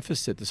this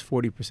deficit, this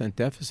 40%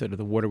 deficit of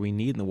the water we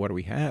need and the water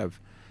we have,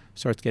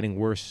 starts getting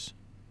worse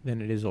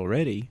than it is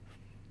already?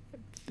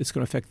 It's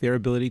going to affect their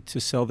ability to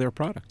sell their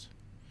products.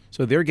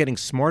 So they're getting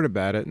smart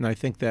about it, and I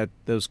think that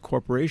those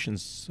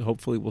corporations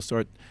hopefully will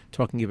start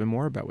talking even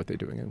more about what they're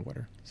doing in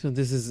water. So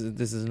this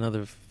is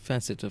another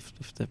facet of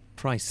the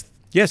price.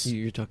 Yes,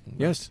 you're talking about.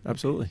 Yes,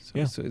 absolutely.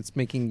 Okay. So it's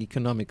making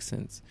economic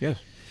sense. Yes.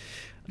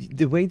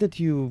 The way that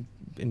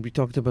and we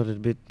talked about it a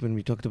bit when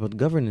we talked about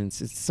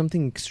governance, it's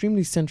something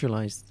extremely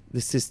centralized,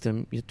 the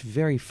system, yet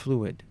very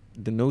fluid.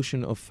 The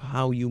notion of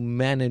how you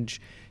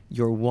manage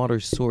your water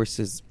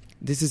sources,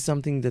 this is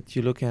something that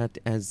you look at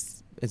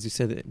as you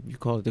said, you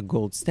call it a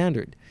gold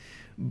standard.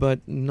 But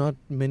not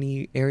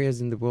many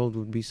areas in the world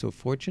would be so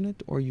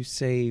fortunate, or you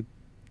say,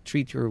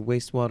 treat your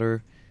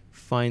wastewater,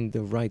 find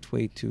the right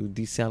way to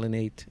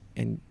desalinate,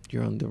 and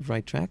you're on the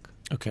right track?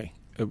 Okay.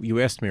 You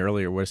asked me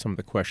earlier what are some of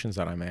the questions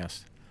that I'm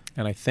asked.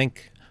 And I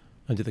think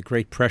under the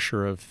great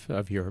pressure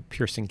of your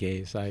piercing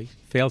gaze, I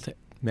failed to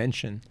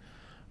mention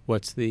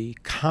what's the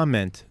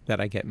comment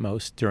that I get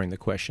most during the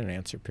question and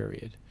answer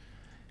period,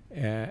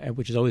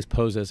 which is always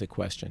posed as a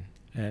question.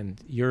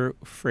 And your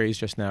phrase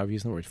just now of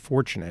using the word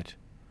fortunate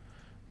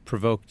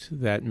provoked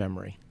that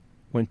memory.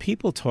 When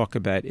people talk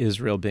about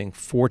Israel being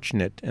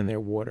fortunate in their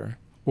water,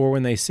 or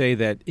when they say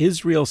that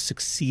Israel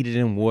succeeded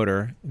in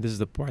water, this is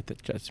the part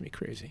that drives me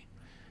crazy.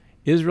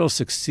 Israel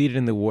succeeded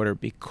in the water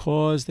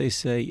because they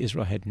say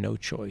Israel had no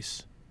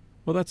choice.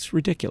 Well, that's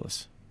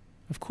ridiculous.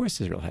 Of course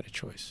Israel had a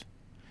choice.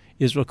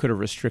 Israel could have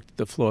restricted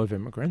the flow of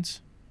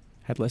immigrants,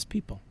 had less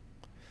people.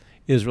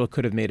 Israel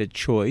could have made a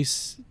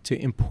choice to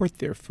import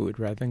their food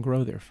rather than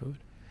grow their food.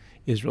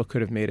 Israel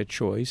could have made a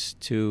choice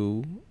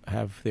to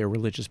have their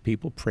religious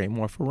people pray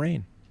more for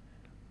rain.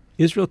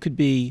 Israel could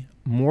be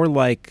more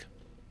like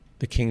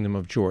the Kingdom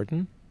of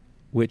Jordan,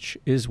 which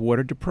is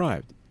water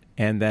deprived,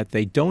 and that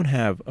they don't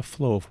have a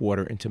flow of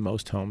water into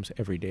most homes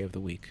every day of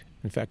the week.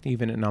 In fact,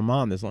 even in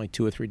Amman, there's only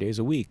 2 or 3 days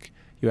a week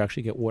you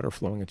actually get water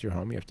flowing into your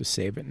home. You have to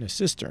save it in a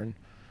cistern,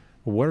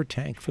 a water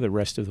tank for the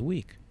rest of the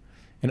week.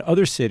 In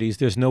other cities,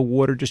 there's no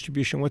water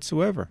distribution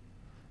whatsoever,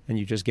 and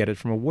you just get it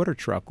from a water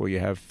truck, or you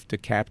have to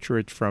capture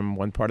it from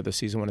one part of the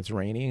season when it's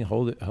raining and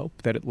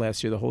hope that it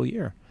lasts you the whole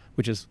year,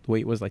 which is the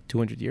way it was like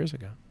 200 years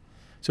ago.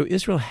 So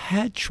Israel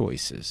had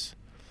choices.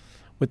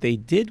 What they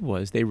did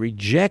was they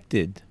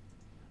rejected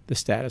the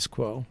status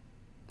quo,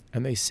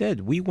 and they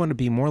said, we want to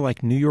be more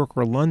like New York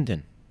or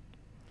London.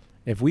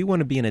 If we want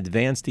to be an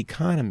advanced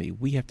economy,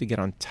 we have to get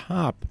on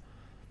top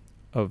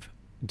of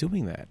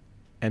doing that.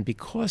 And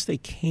because they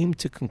came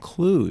to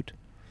conclude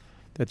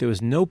that there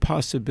was no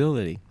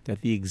possibility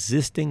that the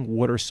existing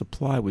water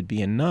supply would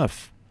be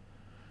enough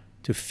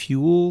to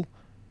fuel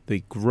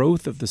the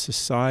growth of the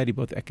society,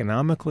 both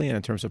economically and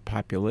in terms of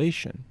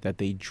population, that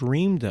they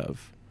dreamed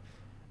of,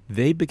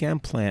 they began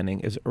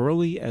planning as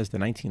early as the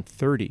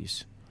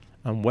 1930s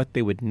on what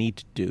they would need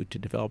to do to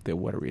develop their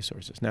water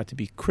resources. Now, to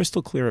be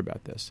crystal clear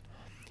about this,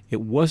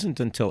 It wasn't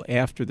until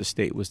after the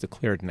state was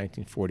declared in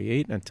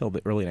 1948, until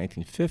the early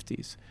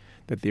 1950s,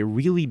 that they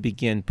really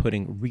began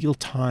putting real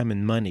time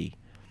and money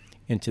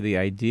into the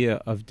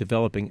idea of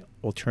developing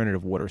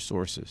alternative water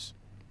sources.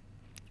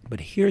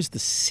 But here's the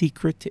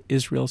secret to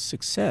Israel's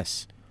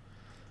success.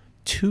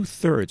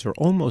 2/3 or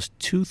almost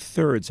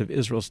 2/3 of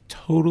Israel's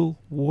total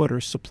water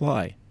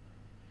supply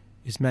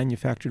is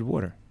manufactured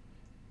water.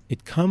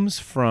 It comes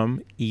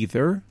from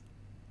either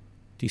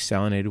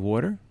desalinated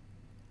water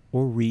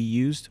or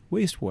reused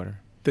wastewater.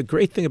 The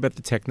great thing about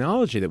the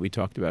technology that we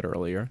talked about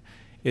earlier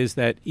is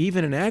that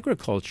even in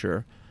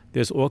agriculture,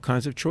 there's all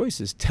kinds of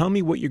choices. Tell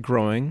me what you're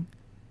growing,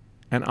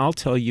 and I'll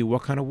tell you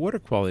what kind of water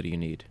quality you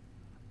need.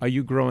 Are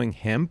you growing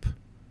hemp?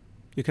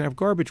 You can have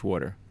garbage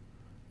water.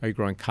 Are you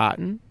growing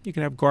cotton? You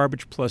can have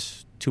garbage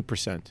plus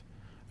 2%.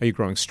 Are you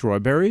growing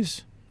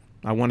strawberries?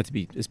 I want it to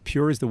be as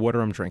pure as the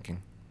water I'm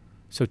drinking.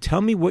 So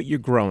tell me what you're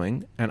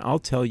growing, and I'll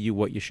tell you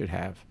what you should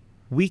have.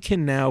 We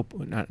can now,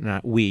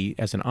 not we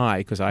as an I,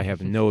 because I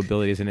have no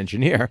ability as an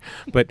engineer,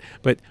 but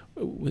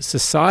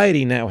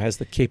society now has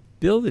the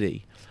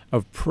capability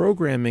of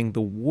programming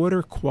the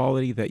water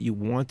quality that you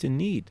want and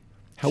need.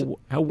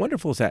 How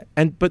wonderful is that?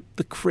 But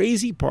the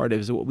crazy part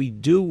is what we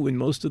do in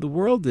most of the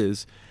world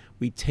is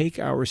we take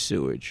our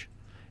sewage,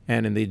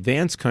 and in the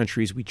advanced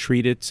countries, we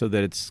treat it so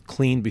that it's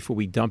clean before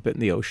we dump it in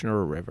the ocean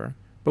or a river.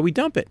 But we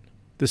dump it.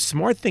 The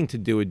smart thing to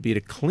do would be to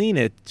clean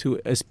it to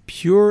as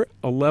pure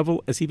a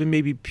level as even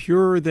maybe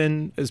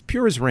as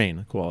pure as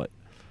rain, call it.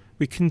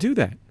 We can do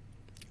that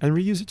and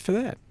reuse it for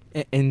that.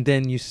 And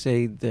then you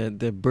say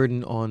the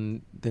burden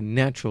on the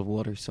natural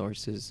water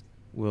sources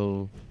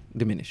will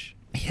diminish.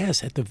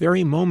 Yes, at the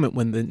very moment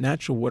when the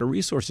natural water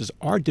resources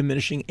are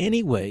diminishing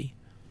anyway,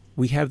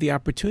 we have the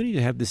opportunity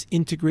to have this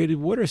integrated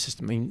water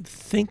system. I mean,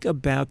 think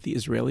about the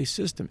Israeli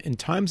system. In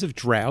times of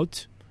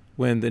drought,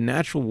 when the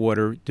natural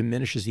water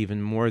diminishes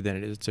even more than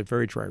it is, it's a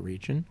very dry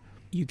region,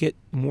 you get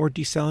more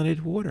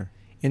desalinated water.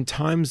 In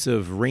times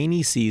of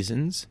rainy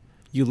seasons,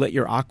 you let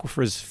your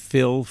aquifers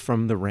fill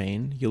from the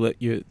rain. You let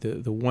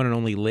the one and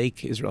only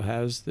lake Israel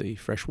has, the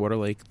freshwater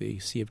lake, the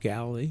Sea of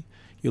Galilee,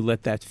 you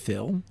let that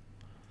fill,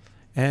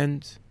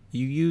 and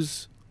you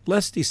use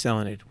less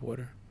desalinated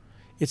water.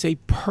 It's a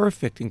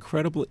perfect,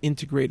 incredible,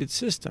 integrated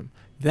system.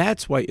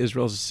 That's why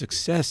Israel's a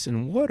success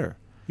in water.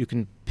 You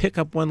can pick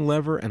up one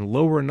lever and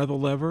lower another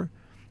lever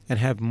and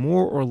have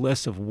more or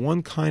less of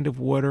one kind of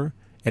water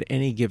at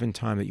any given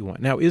time that you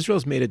want. Now,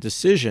 Israel's made a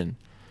decision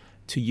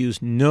to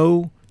use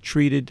no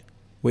treated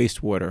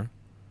wastewater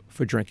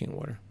for drinking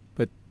water.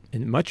 But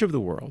in much of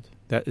the world,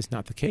 that is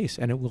not the case.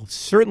 And it will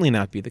certainly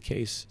not be the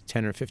case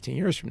 10 or 15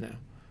 years from now.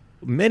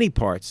 Many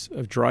parts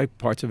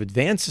of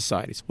advanced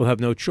societies will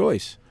have no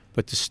choice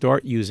but to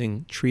start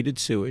using treated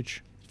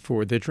sewage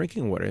for their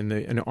drinking water.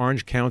 In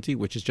Orange County,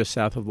 which is just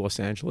south of Los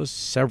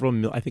Angeles,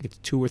 I think it's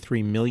 2 or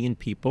 3 million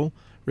people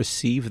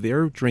receive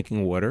their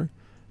drinking water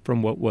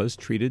from what was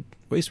treated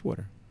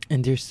wastewater.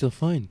 And they're still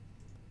fine.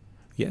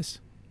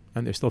 Yes,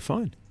 and they're still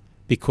fine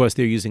because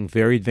they're using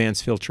very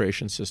advanced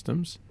filtration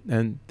systems,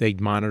 and they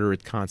monitor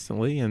it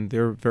constantly, and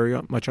they're very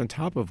much on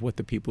top of what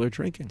the people are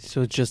drinking.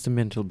 So it's just a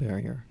mental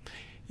barrier.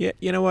 Yeah,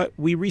 you know what?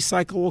 We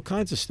recycle all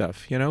kinds of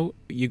stuff. You know,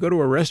 you go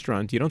to a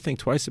restaurant, you don't think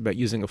twice about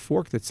using a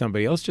fork that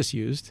somebody else just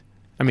used.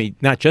 I mean,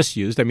 not just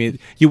used. I mean,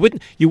 you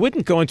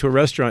wouldn't go into a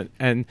restaurant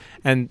and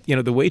you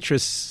know the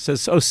waitress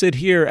says, "Oh, sit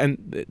here,"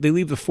 and they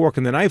leave the fork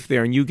and the knife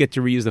there, and you get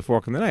to reuse the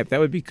fork and the knife. That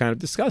would be kind of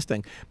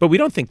disgusting. But we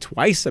don't think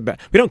twice about.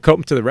 We don't go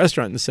up to the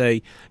restaurant and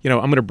say, you know,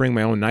 I'm going to bring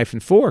my own knife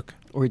and fork.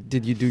 Or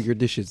did you do your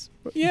dishes?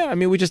 Yeah, I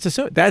mean, we just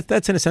assume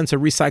that's in a sense a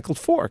recycled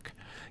fork,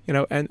 you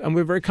know, and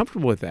we're very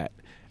comfortable with that.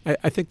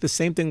 I think the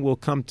same thing will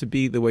come to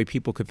be the way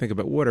people could think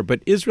about water.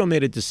 But Israel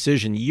made a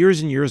decision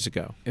years and years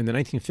ago in the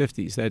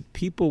 1950s that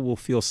people will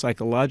feel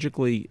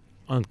psychologically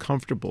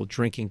uncomfortable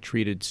drinking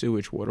treated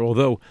sewage water,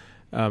 although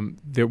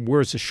there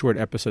was a short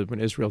episode when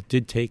Israel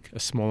did take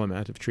a small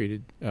amount of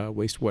treated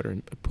wastewater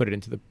and put it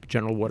into the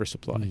general water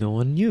supply. No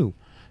one knew.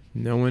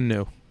 No one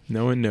knew.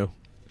 No one knew.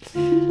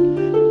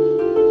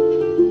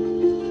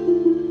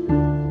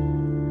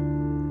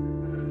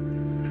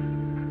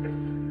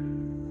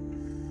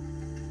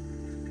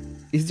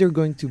 Is there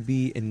going to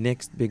be a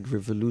next big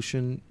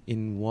revolution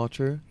in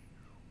water,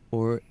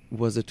 or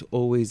was it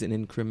always an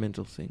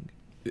incremental thing?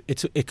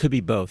 It could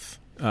be both.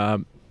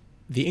 The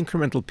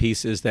incremental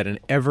piece is that an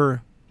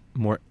ever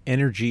more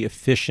energy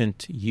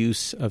efficient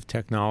use of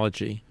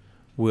technology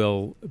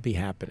will be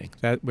happening.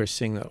 That we're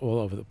seeing that all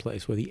over the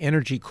place, where the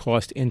energy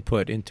cost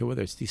input into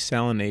whether it's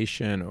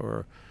desalination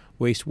or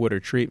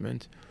wastewater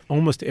treatment,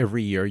 almost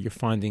every year you're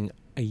finding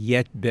a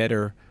yet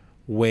better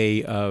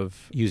way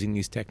of using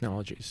these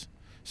technologies.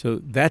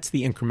 So that's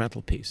the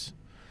incremental piece.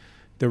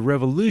 The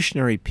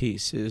revolutionary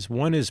piece is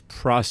one is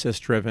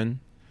process-driven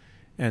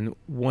and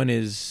one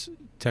is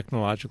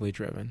technologically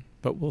driven.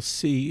 But we'll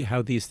see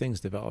how these things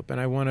develop, and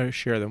I want to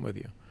share them with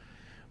you.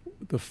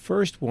 The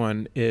first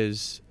one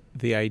is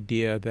the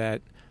idea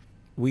that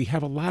we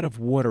have a lot of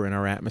water in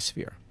our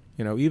atmosphere.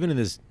 You know, even in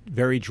this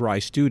very dry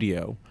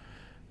studio,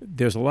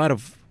 there's a lot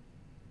of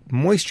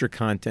moisture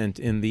content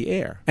in the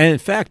air. And in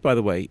fact, by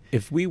the way,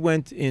 if we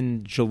went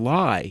in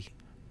July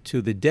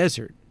to the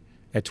desert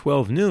at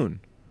 12 noon,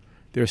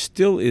 there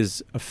still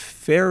is a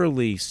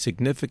fairly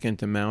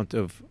significant amount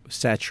of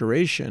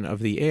saturation of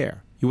the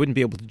air. You wouldn't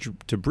be able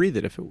to breathe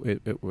it if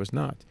it was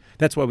not.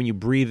 That's why when you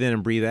breathe in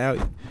and breathe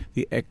out,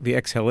 the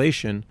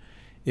exhalation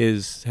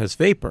has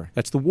vapor.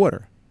 That's the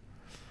water.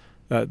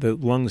 The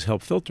lungs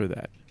help filter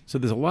that. So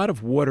there's a lot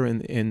of water in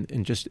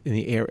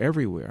the air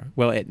everywhere.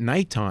 Well, at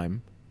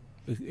nighttime,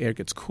 the air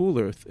gets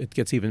cooler. It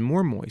gets even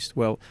more moist.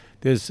 Well,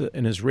 there's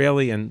an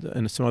Israeli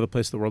and some other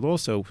place in the world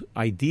also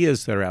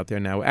ideas that are out there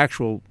now,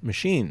 actual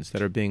machines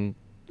that are being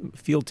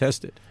field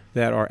tested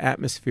that are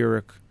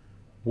atmospheric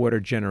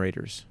water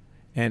generators.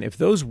 And if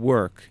those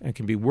work and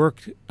can be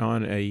worked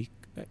on a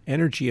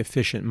energy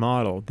efficient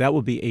model, that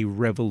will be a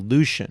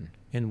revolution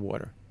in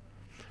water.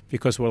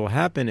 Because what will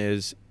happen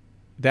is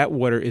that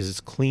water is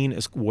as clean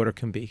as water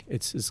can be.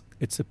 It's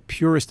the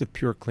purest of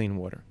pure clean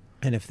water.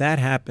 And if that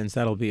happens,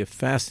 that'll be a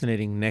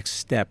fascinating next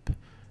step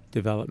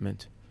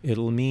development.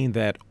 It'll mean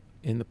that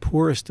in the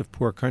poorest of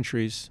poor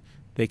countries,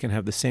 they can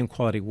have the same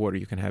quality water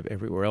you can have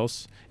everywhere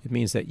else. It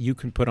means that you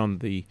can put on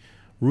the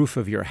roof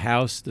of your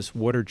house this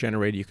water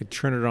generator. You could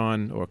turn it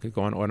on, or it could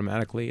go on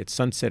automatically at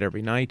sunset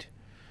every night.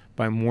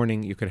 By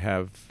morning, you could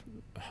have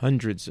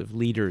hundreds of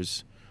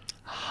liters.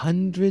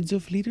 Hundreds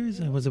of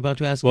liters? I was about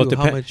to ask how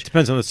much. It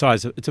depends on the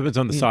size. It depends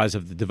on the size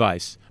of the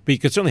device. But you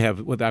could certainly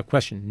have, without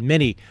question,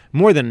 many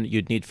more than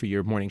you'd need for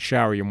your morning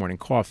shower, your morning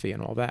coffee,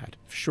 and all that.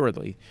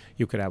 Surely,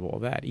 you could have all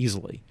that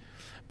easily.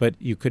 But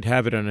you could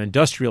have it on an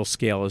industrial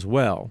scale as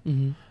well.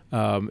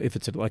 Mm-hmm. If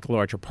it's like a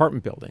large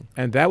apartment building.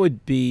 And that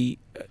would be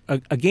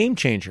a game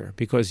changer,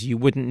 because you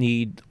wouldn't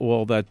need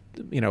all that,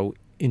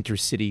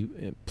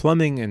 intercity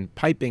plumbing and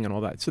piping and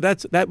all that. So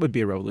that would be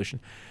a revolution.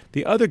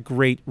 The other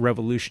great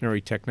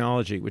revolutionary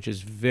technology, which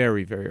is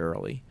very, very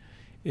early,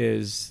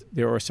 is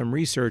there are some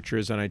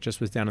researchers, and I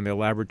just was down in their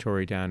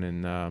laboratory down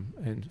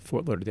in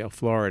Fort Lauderdale,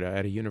 Florida,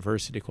 at a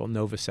university called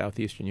Nova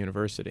Southeastern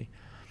University,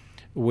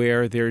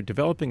 where they're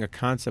developing a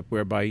concept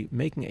whereby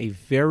making a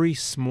very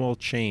small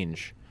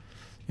change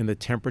in the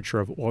temperature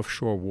of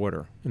offshore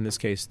water, in this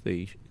case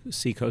the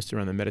seacoast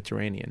around the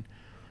Mediterranean,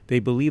 they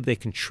believe they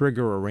can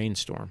trigger a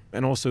rainstorm,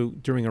 and also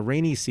during a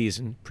rainy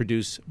season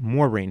produce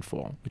more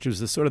rainfall, which was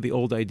the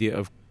old idea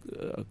of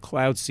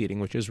cloud seeding,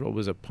 which Israel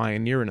was a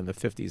pioneer in the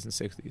 50s and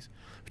 60s,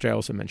 which I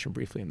also mentioned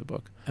briefly in the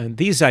book. And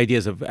these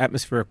ideas of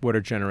atmospheric water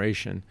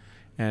generation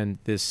and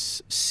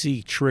this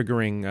sea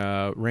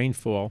triggering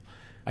rainfall,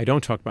 I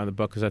don't talk about in the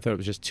book because I thought it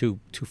was just too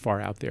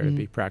far out there to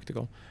be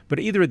practical. But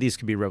either of these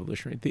could be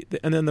revolutionary.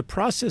 And then the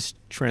process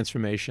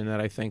transformation that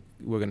I think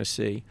we're going to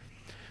see,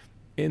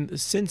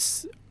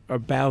 since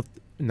about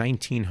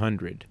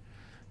 1900,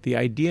 the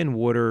idea in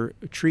water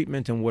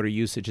treatment and water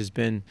usage has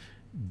been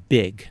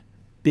big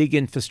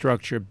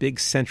infrastructure, big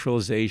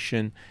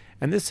centralization.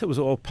 And this was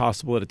all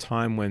possible at a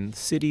time when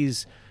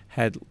cities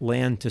had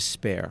land to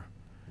spare.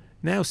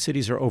 Now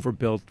cities are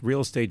overbuilt,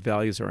 real estate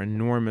values are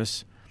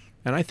enormous.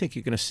 And I think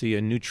you're going to see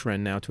a new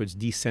trend now towards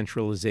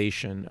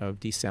decentralization of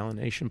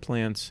desalination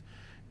plants,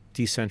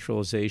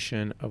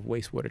 decentralization of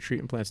wastewater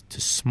treatment plants to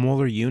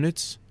smaller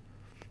units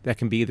that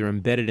can be either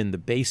embedded in the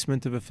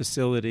basement of a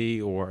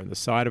facility or on the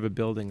side of a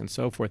building and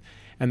so forth.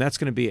 And that's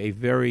going to be a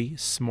very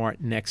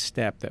smart next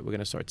step that we're going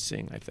to start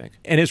seeing, I think.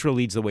 And Israel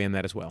leads the way in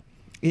that as well.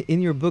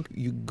 In your book,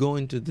 you go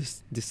into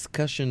this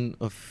discussion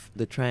of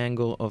the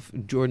triangle of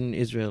Jordan,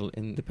 Israel,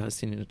 and the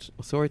Palestinian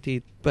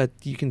Authority, but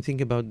you can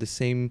think about the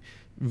same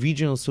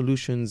regional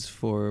solutions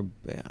for,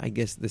 I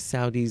guess, the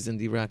Saudis and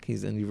the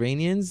Iraqis and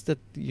Iranians that,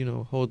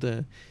 hold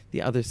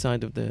the other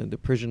side of the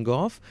Persian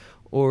Gulf,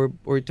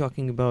 or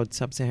talking about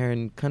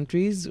sub-Saharan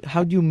countries.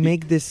 How do you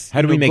make this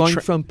going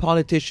from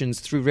politicians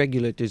through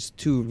regulators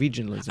to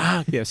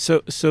regionalism? Yeah.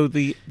 So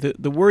the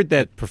word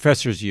that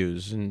professors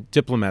use and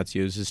diplomats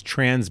use is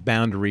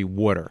transboundary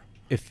water.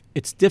 If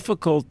it's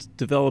difficult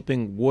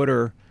developing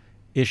water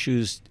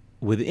issues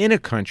within a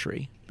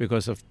country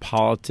because of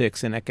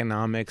politics and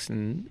economics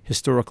and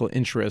historical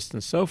interests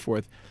and so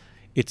forth,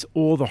 it's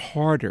all the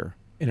harder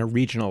in a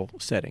regional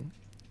setting.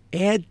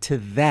 Add to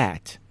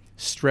that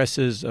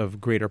stresses of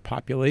greater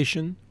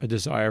population, a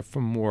desire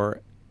for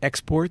more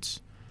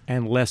exports,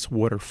 and less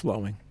water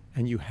flowing.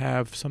 And you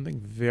have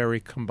something very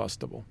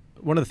combustible.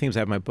 One of the themes I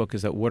have in my book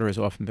is that water has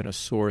often been a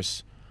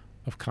source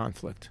of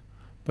conflict,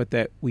 but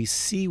that we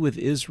see with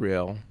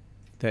Israel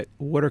that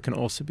water can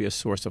also be a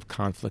source of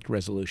conflict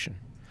resolution.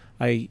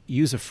 I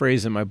use a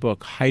phrase in my book,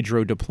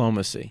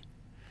 hydrodiplomacy.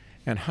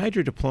 And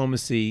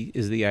hydrodiplomacy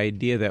is the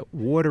idea that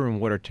water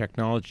and water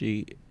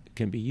technology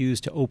can be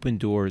used to open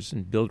doors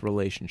and build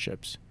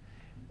relationships.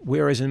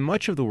 Whereas in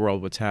much of the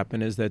world, what's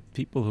happened is that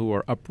people who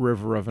are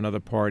upriver of another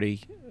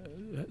party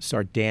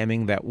start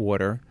damming that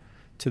water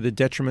to the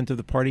detriment of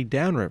the party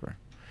downriver.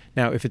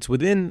 Now, if it's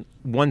within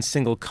one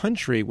single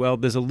country, well,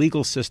 there's a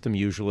legal system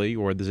usually,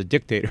 or there's a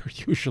dictator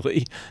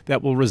usually,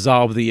 that will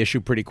resolve the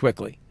issue pretty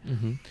quickly.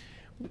 Mm-hmm.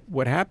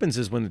 What happens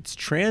is when it's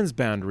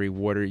transboundary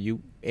water,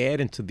 you add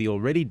into the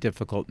already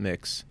difficult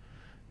mix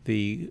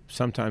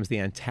sometimes the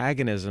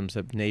antagonisms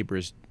of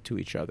neighbors to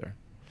each other.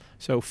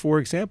 So, for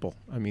example,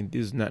 I mean,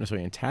 these are not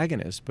necessarily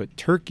antagonists, but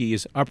Turkey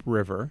is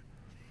upriver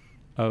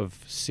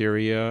of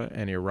Syria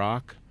and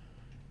Iraq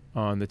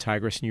on the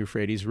Tigris and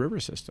Euphrates river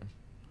system.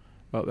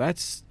 Well,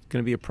 that's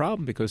going to be a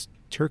problem because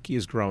Turkey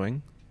is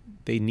growing,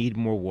 they need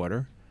more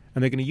water,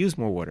 and they're going to use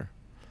more water.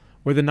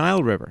 Or the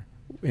Nile River.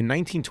 In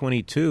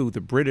 1922,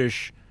 the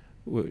British,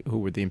 who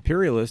were the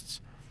imperialists,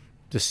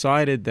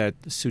 decided that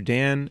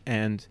Sudan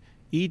and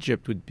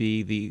Egypt would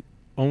be the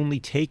only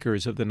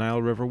takers of the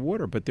Nile River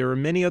water. But there are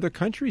many other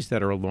countries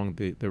that are along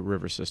the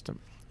river system.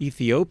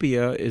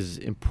 Ethiopia is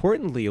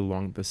importantly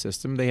along the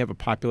system. They have a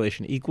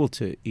population equal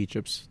to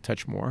Egypt's,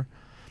 touch more.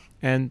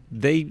 And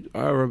they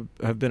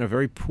have been a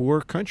very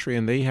poor country,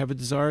 and they have a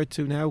desire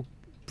to now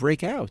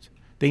break out.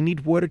 They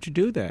need water to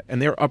do that.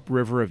 And they're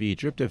upriver of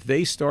Egypt. If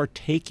they start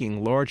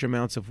taking large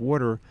amounts of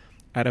water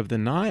out of the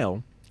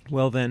Nile,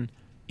 well, then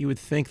you would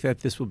think that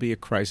this will be a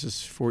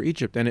crisis for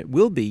Egypt. And it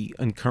will be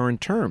in current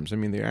terms. I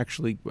mean, they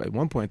actually, at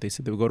one point, they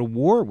said they would go to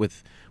war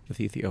with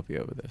Ethiopia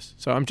over this.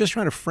 So I'm just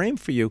trying to frame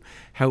for you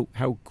how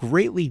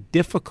greatly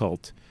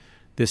difficult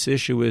this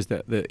issue is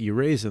that you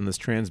raise in this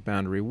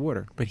transboundary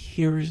water. But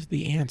here's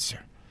the answer.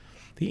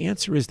 The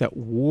answer is that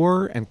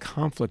war and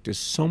conflict is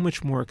so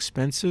much more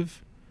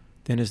expensive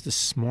than is the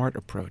smart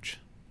approach.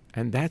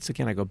 And that's,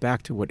 again, I go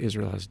back to what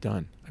Israel has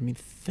done. I mean,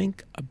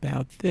 think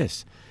about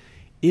this.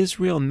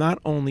 Israel not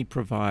only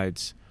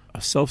provides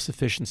a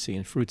self-sufficiency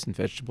in fruits and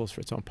vegetables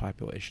for its own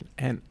population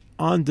and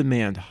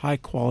on-demand,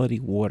 high-quality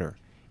water.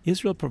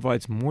 Israel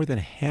provides more than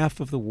half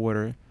of the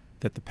water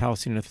that the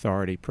Palestinian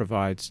Authority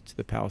provides to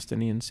the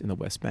Palestinians in the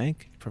West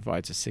Bank. It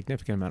provides a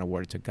significant amount of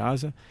water to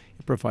Gaza.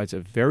 It provides a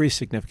very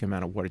significant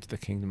amount of water to the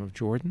Kingdom of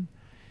Jordan.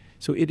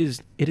 So it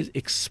is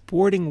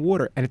exporting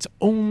water, and it's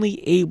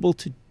only able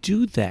to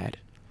do that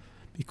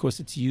because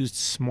it's used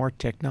smart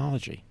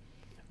technology.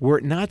 Were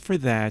it not for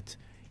that,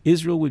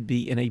 Israel would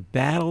be in a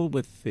battle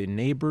with the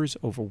neighbors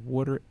over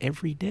water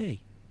every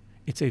day.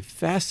 It's a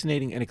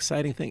fascinating and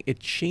exciting thing. It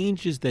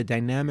changes the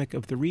dynamic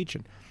of the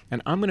region.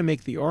 And I'm going to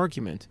make the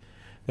argument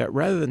that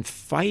rather than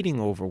fighting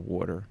over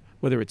water,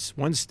 whether it's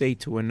one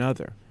state to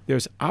another,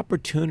 there's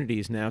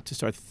opportunities now to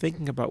start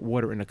thinking about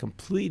water in a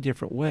completely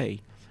different way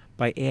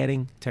by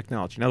adding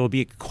technology. Now, there'll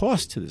be a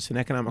cost to this, an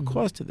economic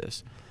cost to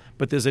this,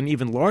 but there's an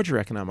even larger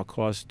economic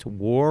cost to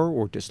war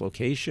or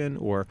dislocation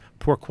or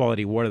poor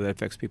quality water that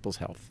affects people's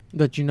health.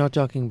 But you're not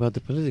talking about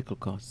the political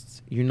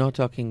costs. You're not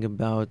talking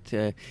about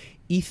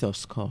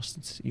ethos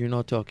costs. You're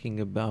not talking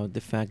about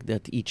the fact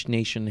that each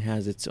nation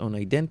has its own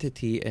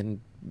identity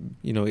and,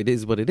 you know, it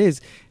is what it is,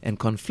 and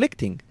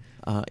conflicting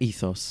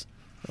ethos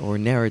or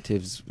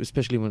narratives,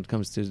 especially when it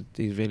comes to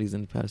the Israelis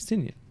and the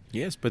Palestinians.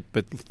 Yes, but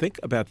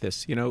think about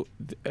this. You know,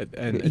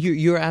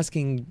 you're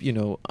asking, you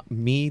know,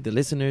 me, the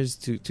listeners,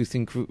 to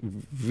think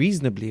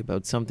reasonably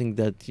about something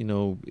that, you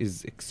know,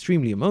 is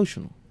extremely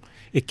emotional.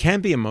 It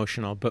can be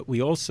emotional, but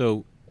we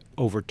also,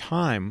 over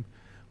time,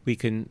 we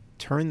can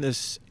turn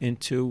this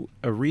into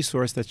a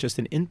resource that's just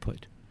an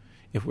input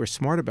if we're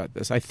smart about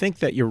this. I think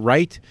that you're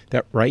right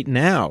that right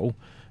now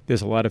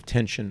there's a lot of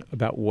tension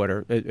about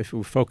water if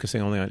we're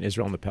focusing only on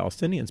Israel and the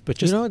Palestinians. But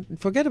just, you know,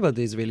 forget about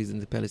the Israelis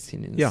and the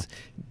Palestinians. Yeah.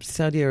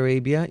 Saudi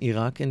Arabia,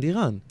 Iraq, and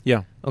Iran.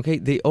 Yeah. Okay,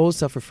 they all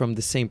suffer from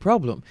the same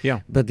problem. Yeah.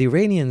 But the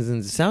Iranians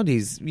and the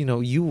Saudis, you know,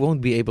 you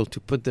won't be able to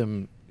put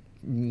them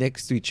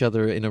next to each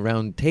other in a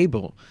round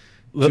table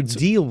to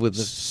deal with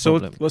this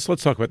problem. Let's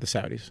talk about the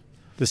Saudis.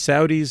 The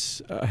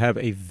Saudis have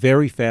a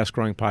very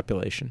fast-growing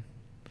population.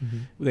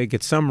 Mm-hmm. They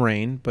get some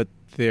rain, but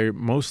they're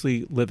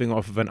mostly living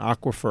off of an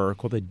aquifer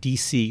called the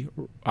DC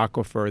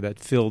aquifer that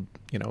filled,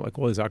 you know, like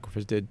all these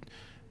aquifers did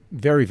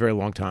very, very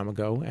long time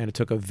ago, and it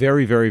took a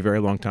very, very, very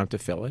long time to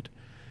fill it.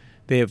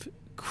 They have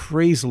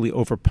crazily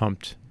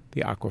overpumped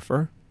the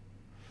aquifer.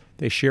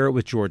 They share it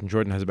with Jordan.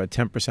 Jordan has about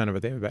 10% of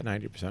it. They have about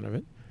 90% of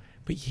it.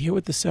 But you hear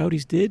what the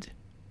Saudis did?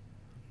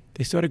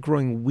 They started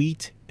growing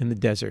wheat in the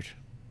desert.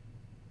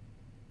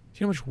 Do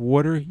you know how much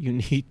water you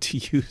need to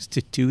use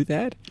to do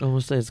that?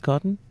 Almost as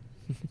cotton?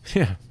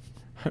 Yeah.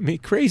 I mean,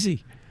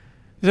 crazy.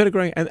 They started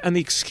growing, and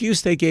the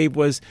excuse they gave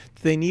was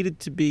they needed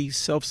to be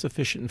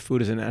self-sufficient in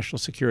food as a national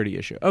security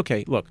issue.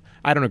 Okay, look,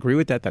 I don't agree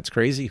with that. That's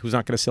crazy. Who's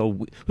not going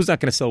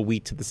to sell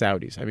wheat to the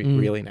Saudis? I mean,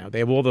 really now. They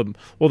have all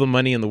the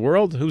money in the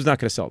world. Who's not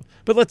going to sell it?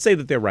 But let's say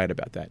that they're right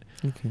about that.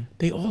 Okay.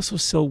 They also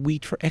sell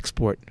wheat for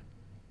export.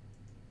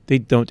 They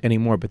don't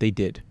anymore, but they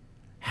did.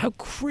 How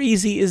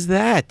crazy is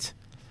that?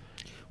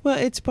 Well,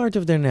 it's part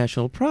of their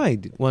national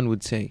pride, one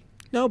would say.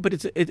 No, but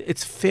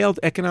it's failed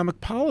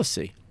economic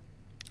policy.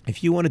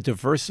 If you want to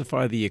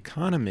diversify the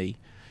economy,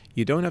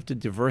 you don't have to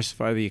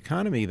diversify the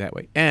economy that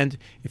way. And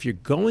if you're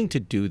going to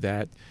do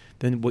that,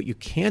 then what you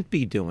can't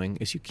be doing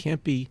is you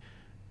can't be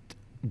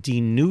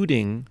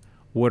denuding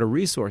water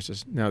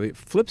resources. Now, the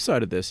flip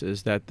side of this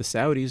is that the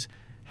Saudis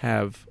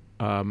have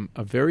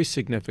a very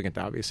significant,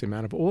 obviously,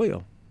 amount of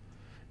oil.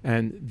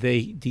 And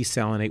they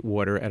desalinate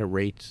water at a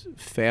rate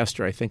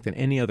faster, I think, than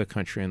any other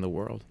country in the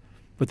world.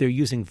 But they're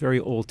using very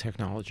old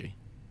technology.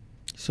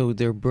 So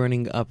they're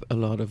burning up a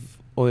lot of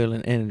oil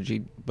and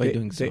energy by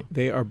doing so.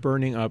 They are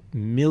burning up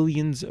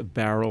millions of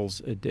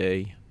barrels a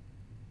day.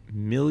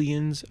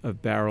 Millions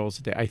of barrels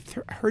a day. I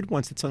heard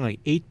once that something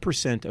like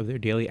 8% of their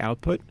daily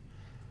output.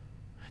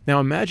 Now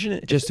imagine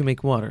it. Just to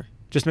make water.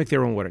 Just make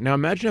their own water. Now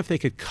imagine if they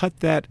could cut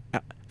that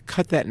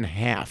in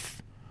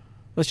half.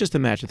 Let's just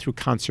imagine through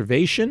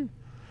conservation,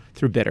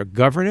 through better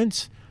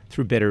governance,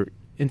 through better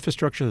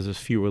infrastructure, there's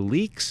fewer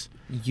leaks.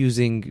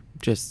 Using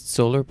just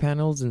solar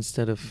panels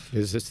instead of...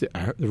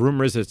 The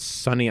rumor is it's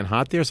sunny and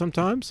hot there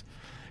sometimes.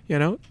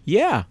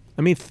 Yeah.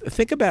 I mean,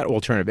 think about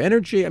alternative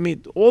energy. I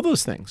mean, all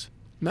those things.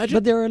 Imagine.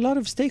 But there are a lot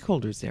of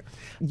stakeholders there.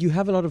 You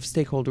have a lot of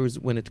stakeholders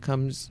when it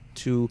comes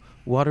to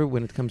water,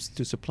 when it comes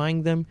to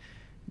supplying them.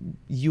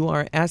 You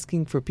are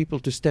asking for people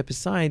to step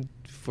aside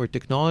for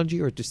technology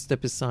or to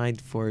step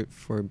aside for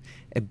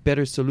a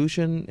better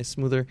solution, a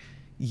smoother...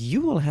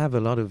 You will have a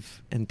lot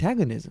of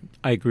antagonism.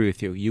 I agree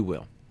with you. You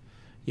will.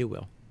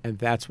 And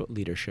that's what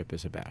leadership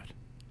is about.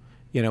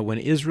 When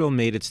Israel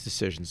made its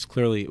decisions,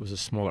 clearly it was a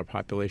smaller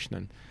population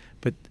then,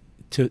 but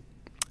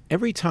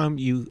every time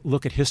you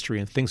look at history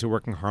and things are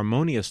working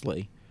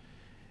harmoniously,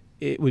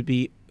 it would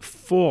be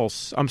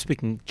false. I'm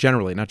speaking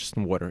generally, not just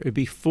in water. It would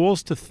be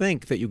false to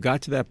think that you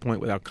got to that point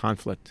without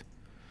conflict.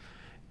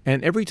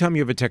 And every time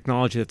you have a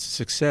technology that's a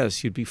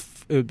success, it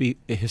would be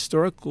a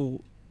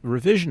historical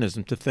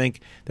revisionism to think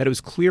that it was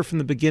clear from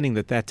the beginning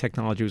that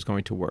technology was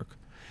going to work.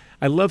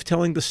 I love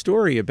telling the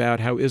story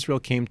about how Israel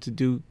came to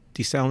do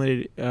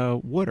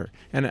desalinated water,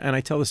 and I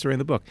tell the story in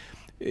the book.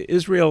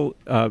 Israel,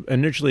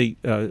 initially,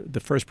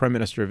 the first prime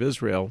minister of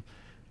Israel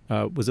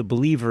was a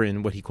believer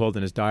in what he called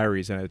in his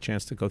diaries, and I had a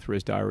chance to go through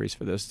his diaries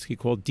for this. He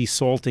called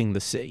desalting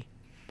the sea.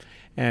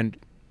 And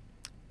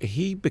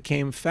he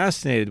became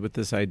fascinated with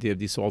this idea of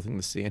desalting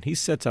the sea, and he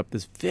sets up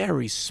this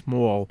very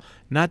small,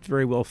 not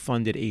very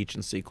well-funded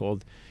agency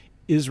called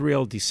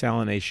Israel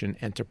Desalination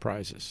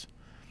Enterprises,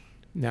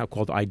 now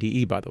called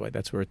IDE, by the way.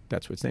 That's where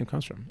its name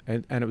comes from.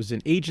 And it was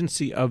an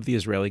agency of the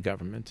Israeli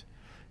government,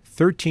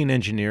 13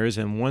 engineers,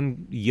 and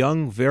one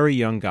very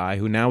young guy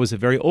who now is a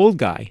very old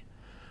guy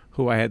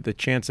who I had the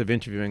chance of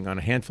interviewing on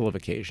a handful of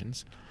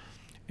occasions.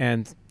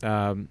 And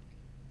the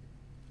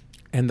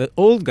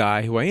old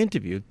guy who I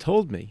interviewed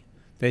told me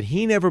that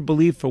he never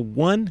believed for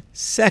 1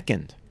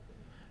 second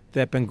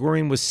that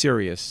Ben-Gurion was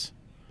serious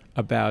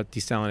about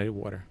desalinated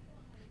water.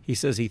 He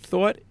says he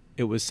thought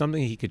it was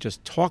something he could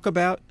just talk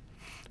about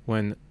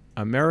when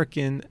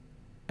American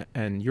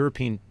and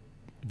European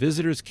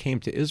visitors came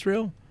to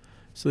Israel,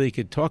 so they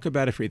could talk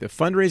about it for either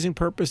fundraising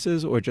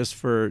purposes or just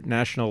for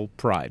national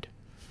pride.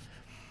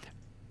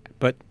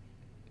 But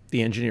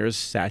the engineers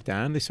sat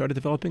down and they started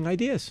developing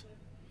ideas.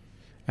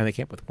 And they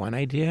came up with one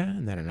idea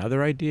and then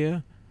another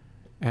idea.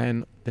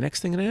 And the next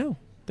thing I know,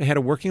 they had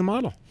a working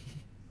model.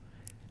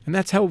 And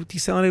that's how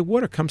desalinated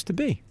water comes to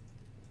be.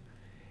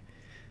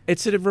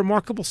 It's a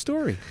remarkable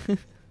story.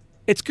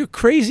 It's a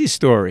crazy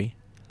story.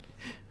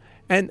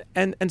 And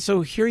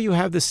so here you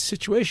have this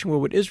situation where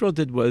what Israel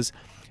did was,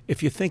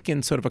 if you think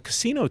in sort of a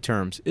casino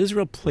terms,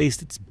 Israel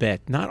placed its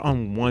bet not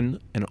on one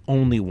and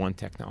only one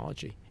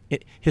technology.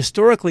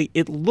 Historically,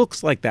 it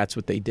looks like that's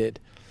what they did.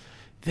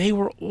 They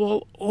were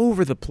all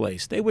over the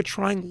place. They were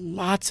trying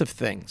lots of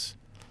things.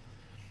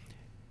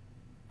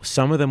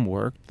 Some of them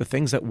worked. The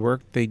things that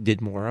worked, they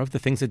did more of. The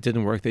things that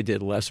didn't work, they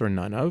did less or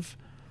none of.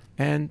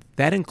 And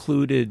that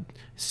included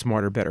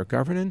smarter, better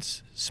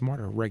governance,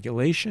 smarter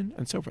regulation,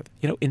 and so forth.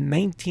 In the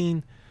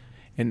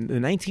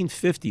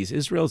 1950s,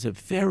 Israel is a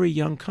very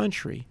young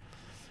country.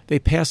 They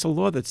passed a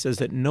law that says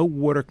that no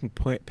water can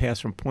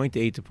pass from point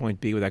A to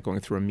point B without going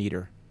through a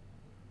meter.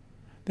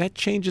 That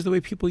changes the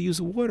way people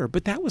use water.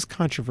 But that was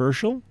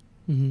controversial.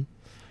 Mm-hmm.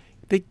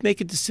 They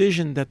make a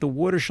decision that the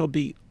water shall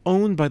be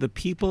owned by the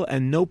people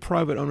and no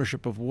private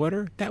ownership of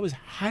water. That was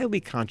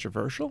highly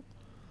controversial.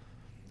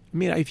 I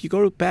mean, if you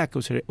go back,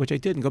 which I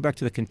did, and go back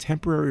to the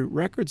contemporary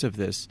records of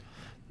this,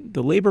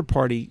 the Labor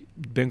Party,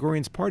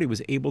 Ben-Gurion's party,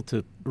 was able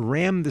to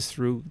ram this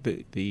through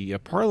the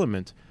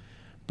parliament,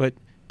 but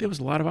there was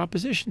a lot of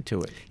opposition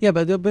to it. Yeah,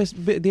 but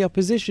the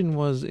opposition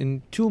was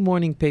in 2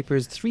 morning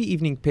papers, 3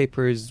 evening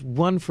papers,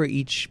 1 for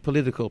each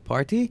political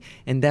party,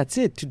 and that's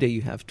it. Today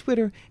you have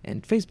Twitter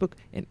and Facebook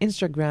and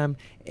Instagram,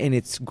 and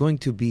it's going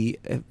to be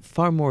a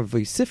far more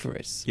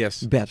vociferous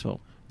battle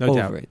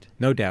over it.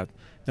 No doubt,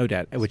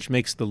 which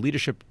makes the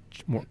leadership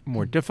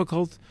more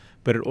difficult,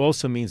 but it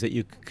also means that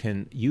you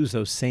can use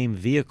those same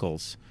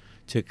vehicles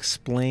to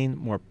explain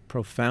more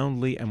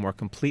profoundly and more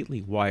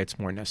completely why it's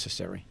more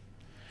necessary.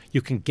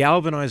 You can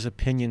galvanize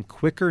opinion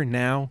quicker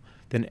now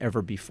than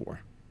ever before.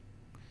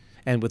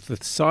 And with the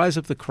size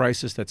of the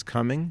crisis that's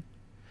coming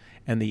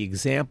and the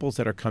examples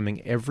that are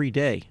coming every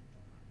day,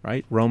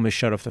 right? Rome has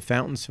shut off the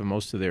fountains for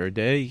most of their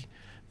day.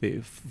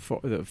 The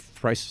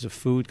prices of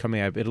food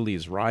coming out of Italy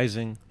is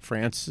rising.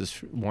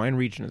 France's wine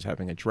region is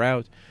having a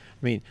drought.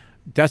 I mean,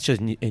 that's just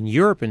in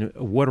Europe, in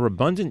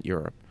water-abundant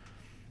Europe.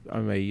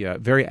 I'm a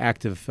very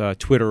active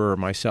Twitterer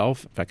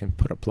myself, if I can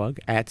put a plug,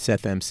 at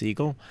Seth M.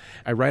 Siegel.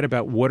 I write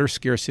about water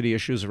scarcity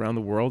issues around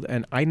the world,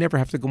 and I never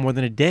have to go more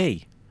than a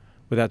day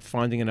without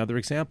finding another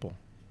example.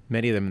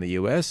 Many of them in the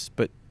U.S.,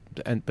 but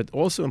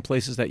also in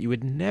places that you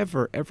would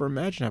never, ever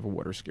imagine have a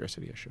water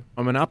scarcity issue.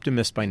 I'm an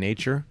optimist by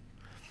nature,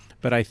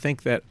 but I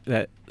think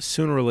that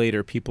sooner or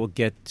later people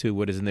get to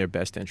what is in their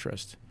best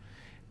interest.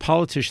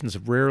 Politicians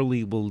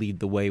rarely will lead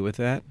the way with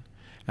that,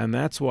 and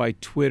that's why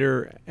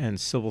Twitter and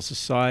civil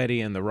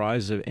society and the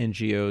rise of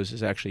NGOs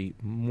is actually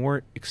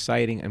more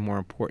exciting and more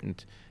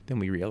important than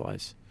we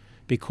realize.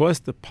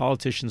 Because the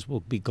politicians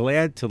will be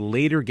glad to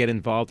later get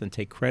involved and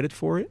take credit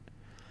for it,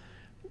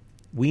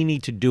 we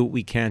need to do what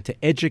we can to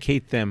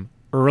educate them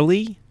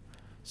early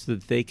so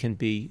that they can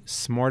be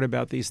smart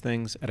about these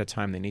things at a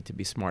time they need to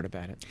be smart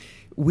about it.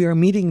 We are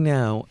meeting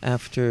now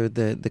after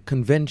the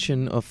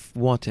convention of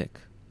WATEC.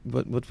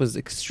 What was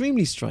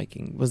extremely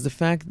striking was the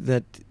fact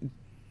that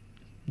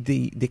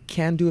the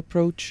can-do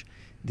approach,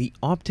 the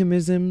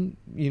optimism,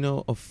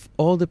 of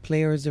all the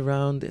players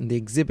around and the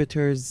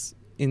exhibitors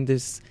in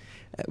this,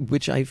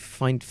 which I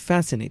find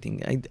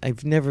fascinating.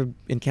 I've never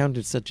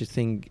encountered such a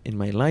thing in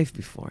my life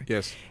before.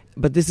 Yes.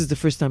 But this is the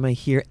first time I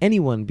hear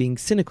anyone being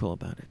cynical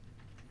about it.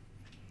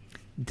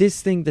 This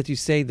thing that you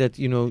say that,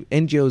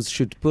 NGOs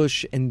should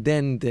push and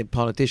then the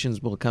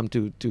politicians will come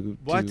to...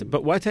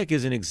 But WATEC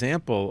is an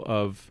example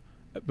of...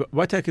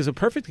 WATEC is a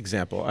perfect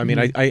example. I mean,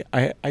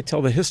 I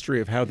tell the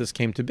history of how this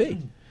came to be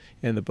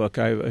in the book.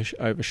 I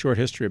have a short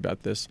history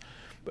about this.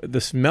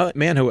 This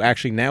man who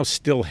actually now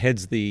still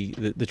heads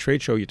the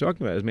trade show you're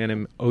talking about is a man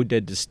named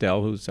Oded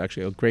Distel, who's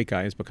actually a great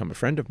guy. He's become a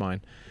friend of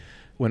mine.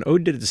 When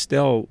Oded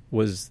Distel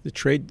was the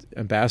trade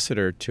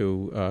ambassador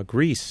to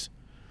Greece,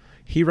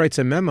 he writes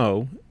a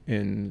memo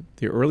in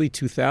the early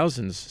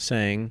 2000s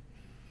saying,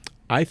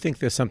 I think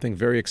there's something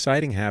very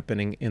exciting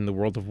happening in the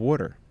world of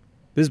water.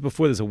 This is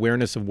before there's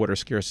awareness of water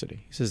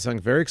scarcity. He says there's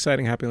something very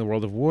exciting happening in the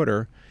world of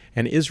water,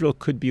 and Israel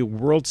could be a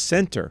world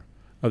center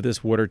of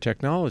this water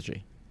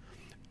technology.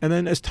 And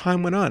then as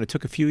time went on, it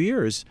took a few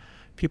years,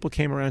 people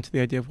came around to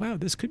the idea of, wow,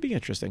 this could be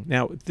interesting.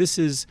 Now, this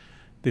is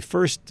the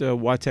first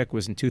WATEC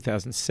was in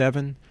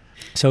 2007.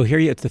 So here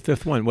it's the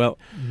fifth one. Well,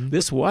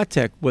 this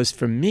WATEC was,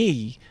 for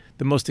me,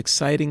 the most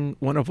exciting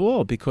one of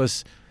all,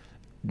 because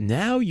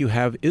now you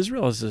have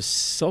Israel as a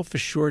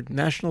self-assured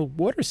national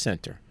water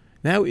center.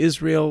 Now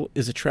Israel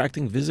is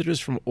attracting visitors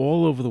from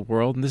all over the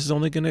world, and this is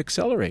only going to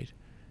accelerate.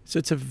 So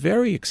it's a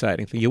very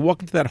exciting thing. You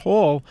walk into that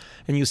hall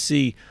and you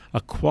see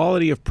a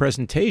quality of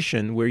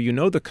presentation where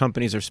the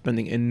companies are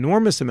spending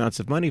enormous amounts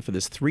of money for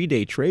this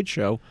 3-day trade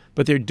show,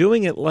 but they're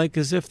doing it like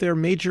as if they're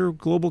major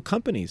global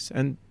companies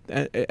and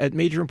at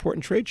major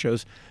important trade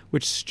shows,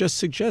 which just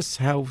suggests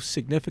how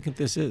significant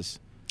this is.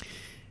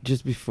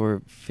 Just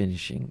before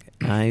finishing,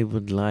 I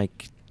would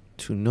like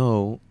to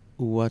know,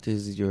 what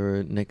is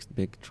your next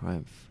big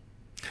triumph?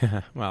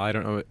 Well, I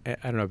don't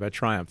know about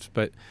triumphs,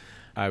 but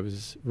I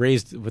was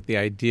raised with the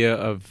idea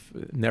of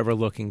never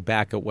looking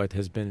back at what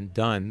has been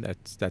done.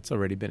 That's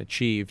already been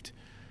achieved,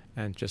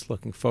 and just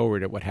looking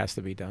forward at what has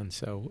to be done.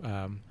 So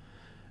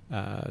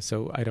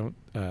I don't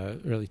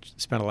really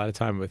spend a lot of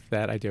time with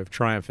that idea of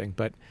triumphing.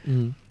 But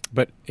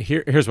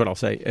here's what I'll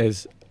say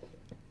is,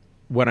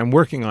 what I'm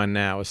working on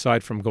now,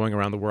 aside from going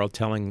around the world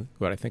telling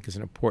what I think is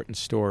an important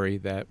story,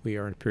 that we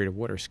are in a period of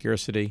water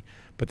scarcity,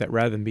 but that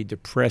rather than be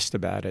depressed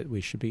about it,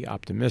 we should be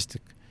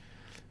optimistic,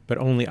 but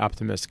only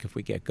optimistic if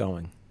we get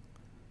going.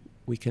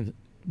 We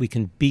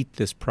can beat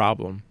this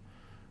problem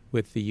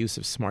with the use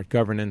of smart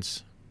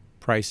governance,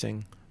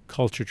 pricing,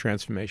 culture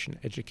transformation,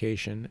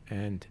 education,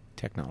 and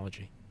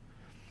technology.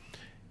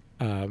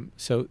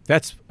 So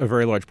that's a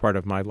very large part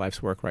of my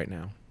life's work right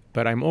now.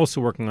 But I'm also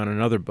working on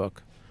another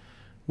book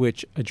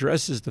which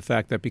addresses the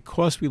fact that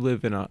because we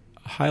live in a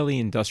highly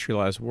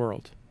industrialized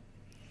world,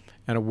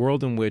 and a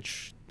world in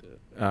which,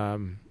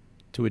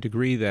 to a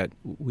degree that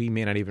we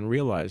may not even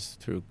realize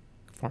through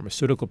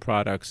pharmaceutical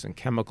products and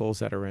chemicals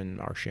that are in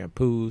our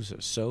shampoos,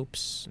 or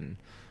soaps, and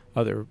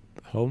other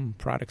home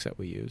products that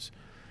we use,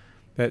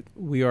 that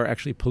we are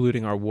actually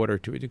polluting our water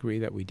to a degree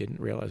that we didn't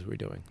realize we were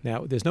doing.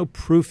 Now, there's no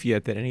proof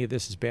yet that any of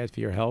this is bad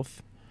for your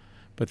health,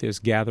 but there's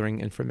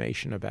gathering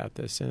information about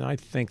this. And I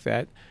think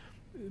that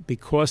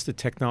because the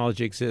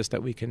technology exists,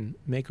 that we can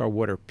make our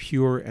water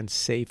pure and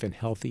safe and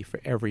healthy for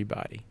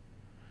everybody,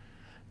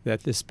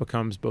 that this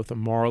becomes both a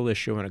moral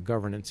issue and a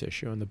governance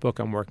issue. And the book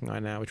I'm working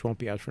on now, which won't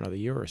be out for another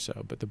year or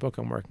so, but the book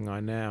I'm working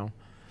on now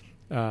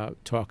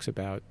talks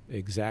about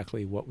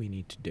exactly what we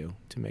need to do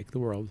to make the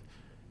world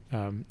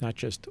not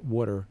just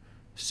water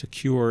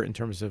secure in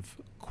terms of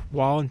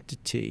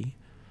quantity,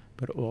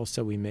 but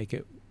also we make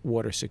it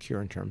water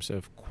secure in terms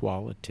of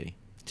quality.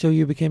 So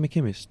you became a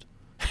chemist.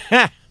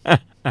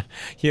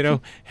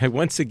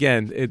 Once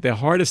again, the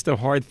hardest of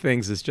hard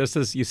things is, just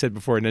as you said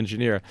before, an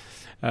engineer.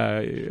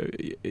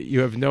 You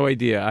have no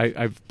idea.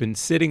 I've been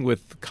sitting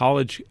with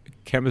college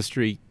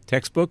chemistry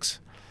textbooks,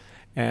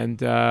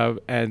 and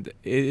it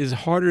is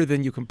harder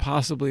than you can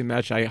possibly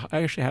imagine.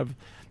 I actually have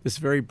this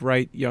very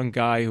bright young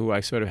guy who I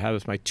sort of have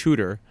as my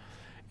tutor,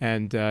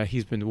 and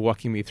he's been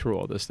walking me through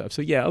all this stuff.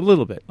 So yeah, a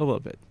little bit.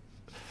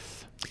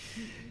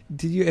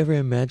 Did you ever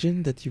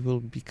imagine that you will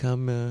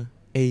become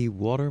a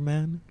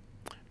waterman?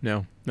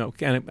 No.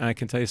 And I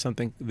can tell you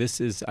something.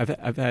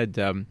 I've had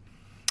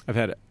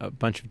a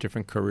bunch of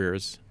different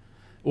careers,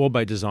 all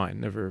by design,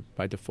 never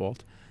by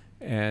default.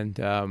 And,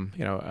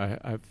 I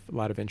have a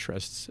lot of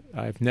interests.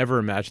 I've never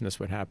imagined this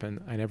would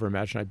happen. I never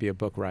imagined I'd be a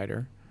book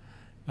writer.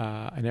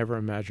 I never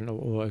imagined,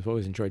 although I've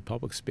always enjoyed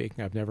public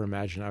speaking, I've never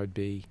imagined I would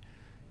be,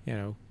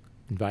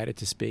 invited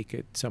to speak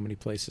at so many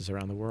places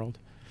around the world.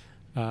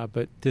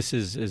 But this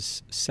is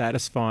as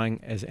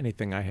satisfying as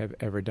anything I have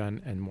ever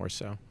done, and more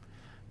so.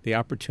 The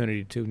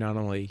opportunity to not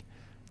only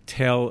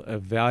tell a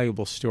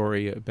valuable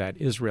story about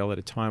Israel at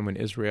a time when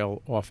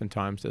Israel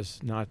oftentimes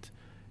does not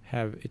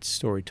have its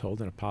story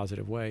told in a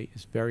positive way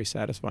is very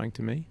satisfying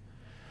to me.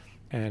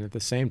 And at the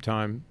same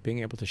time, being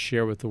able to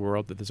share with the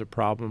world that there's a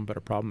problem, but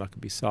a problem that can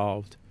be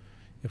solved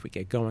if we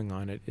get going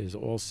on it, is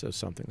also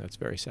something that's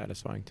very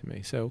satisfying to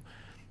me. So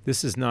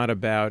this is not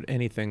about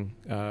anything.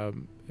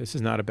 This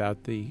is not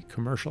about the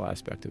commercial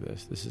aspect of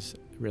this. This is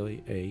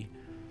really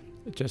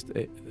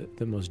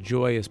the most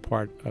joyous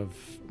part of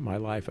my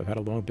life. I've had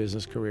a long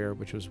business career,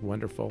 which was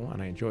wonderful,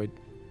 and I enjoyed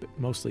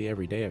mostly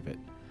every day of it.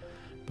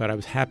 But I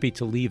was happy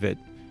to leave it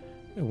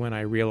when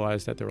I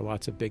realized that there were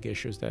lots of big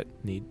issues that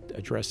need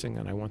addressing,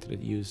 and I wanted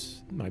to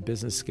use my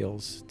business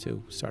skills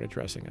to start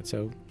addressing it.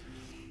 So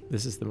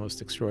this is the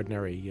most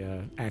extraordinary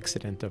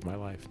accident of my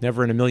life.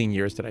 Never in a million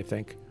years did I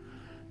think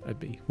I'd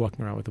be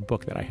walking around with a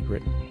book that I had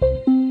written.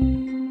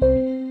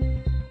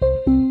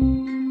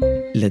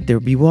 Let There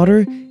Be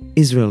Water,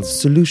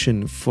 Israel's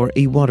Solution for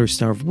a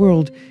Water-Starved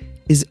World,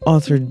 is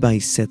authored by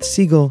Seth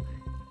Siegel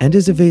and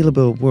is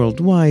available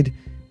worldwide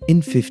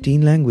in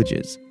 15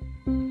 languages.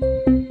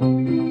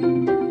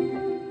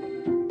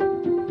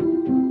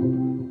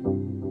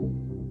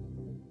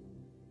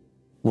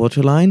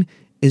 Waterline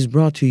is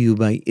brought to you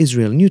by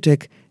Israel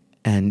Newtek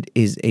and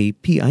is a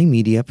PI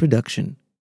Media production.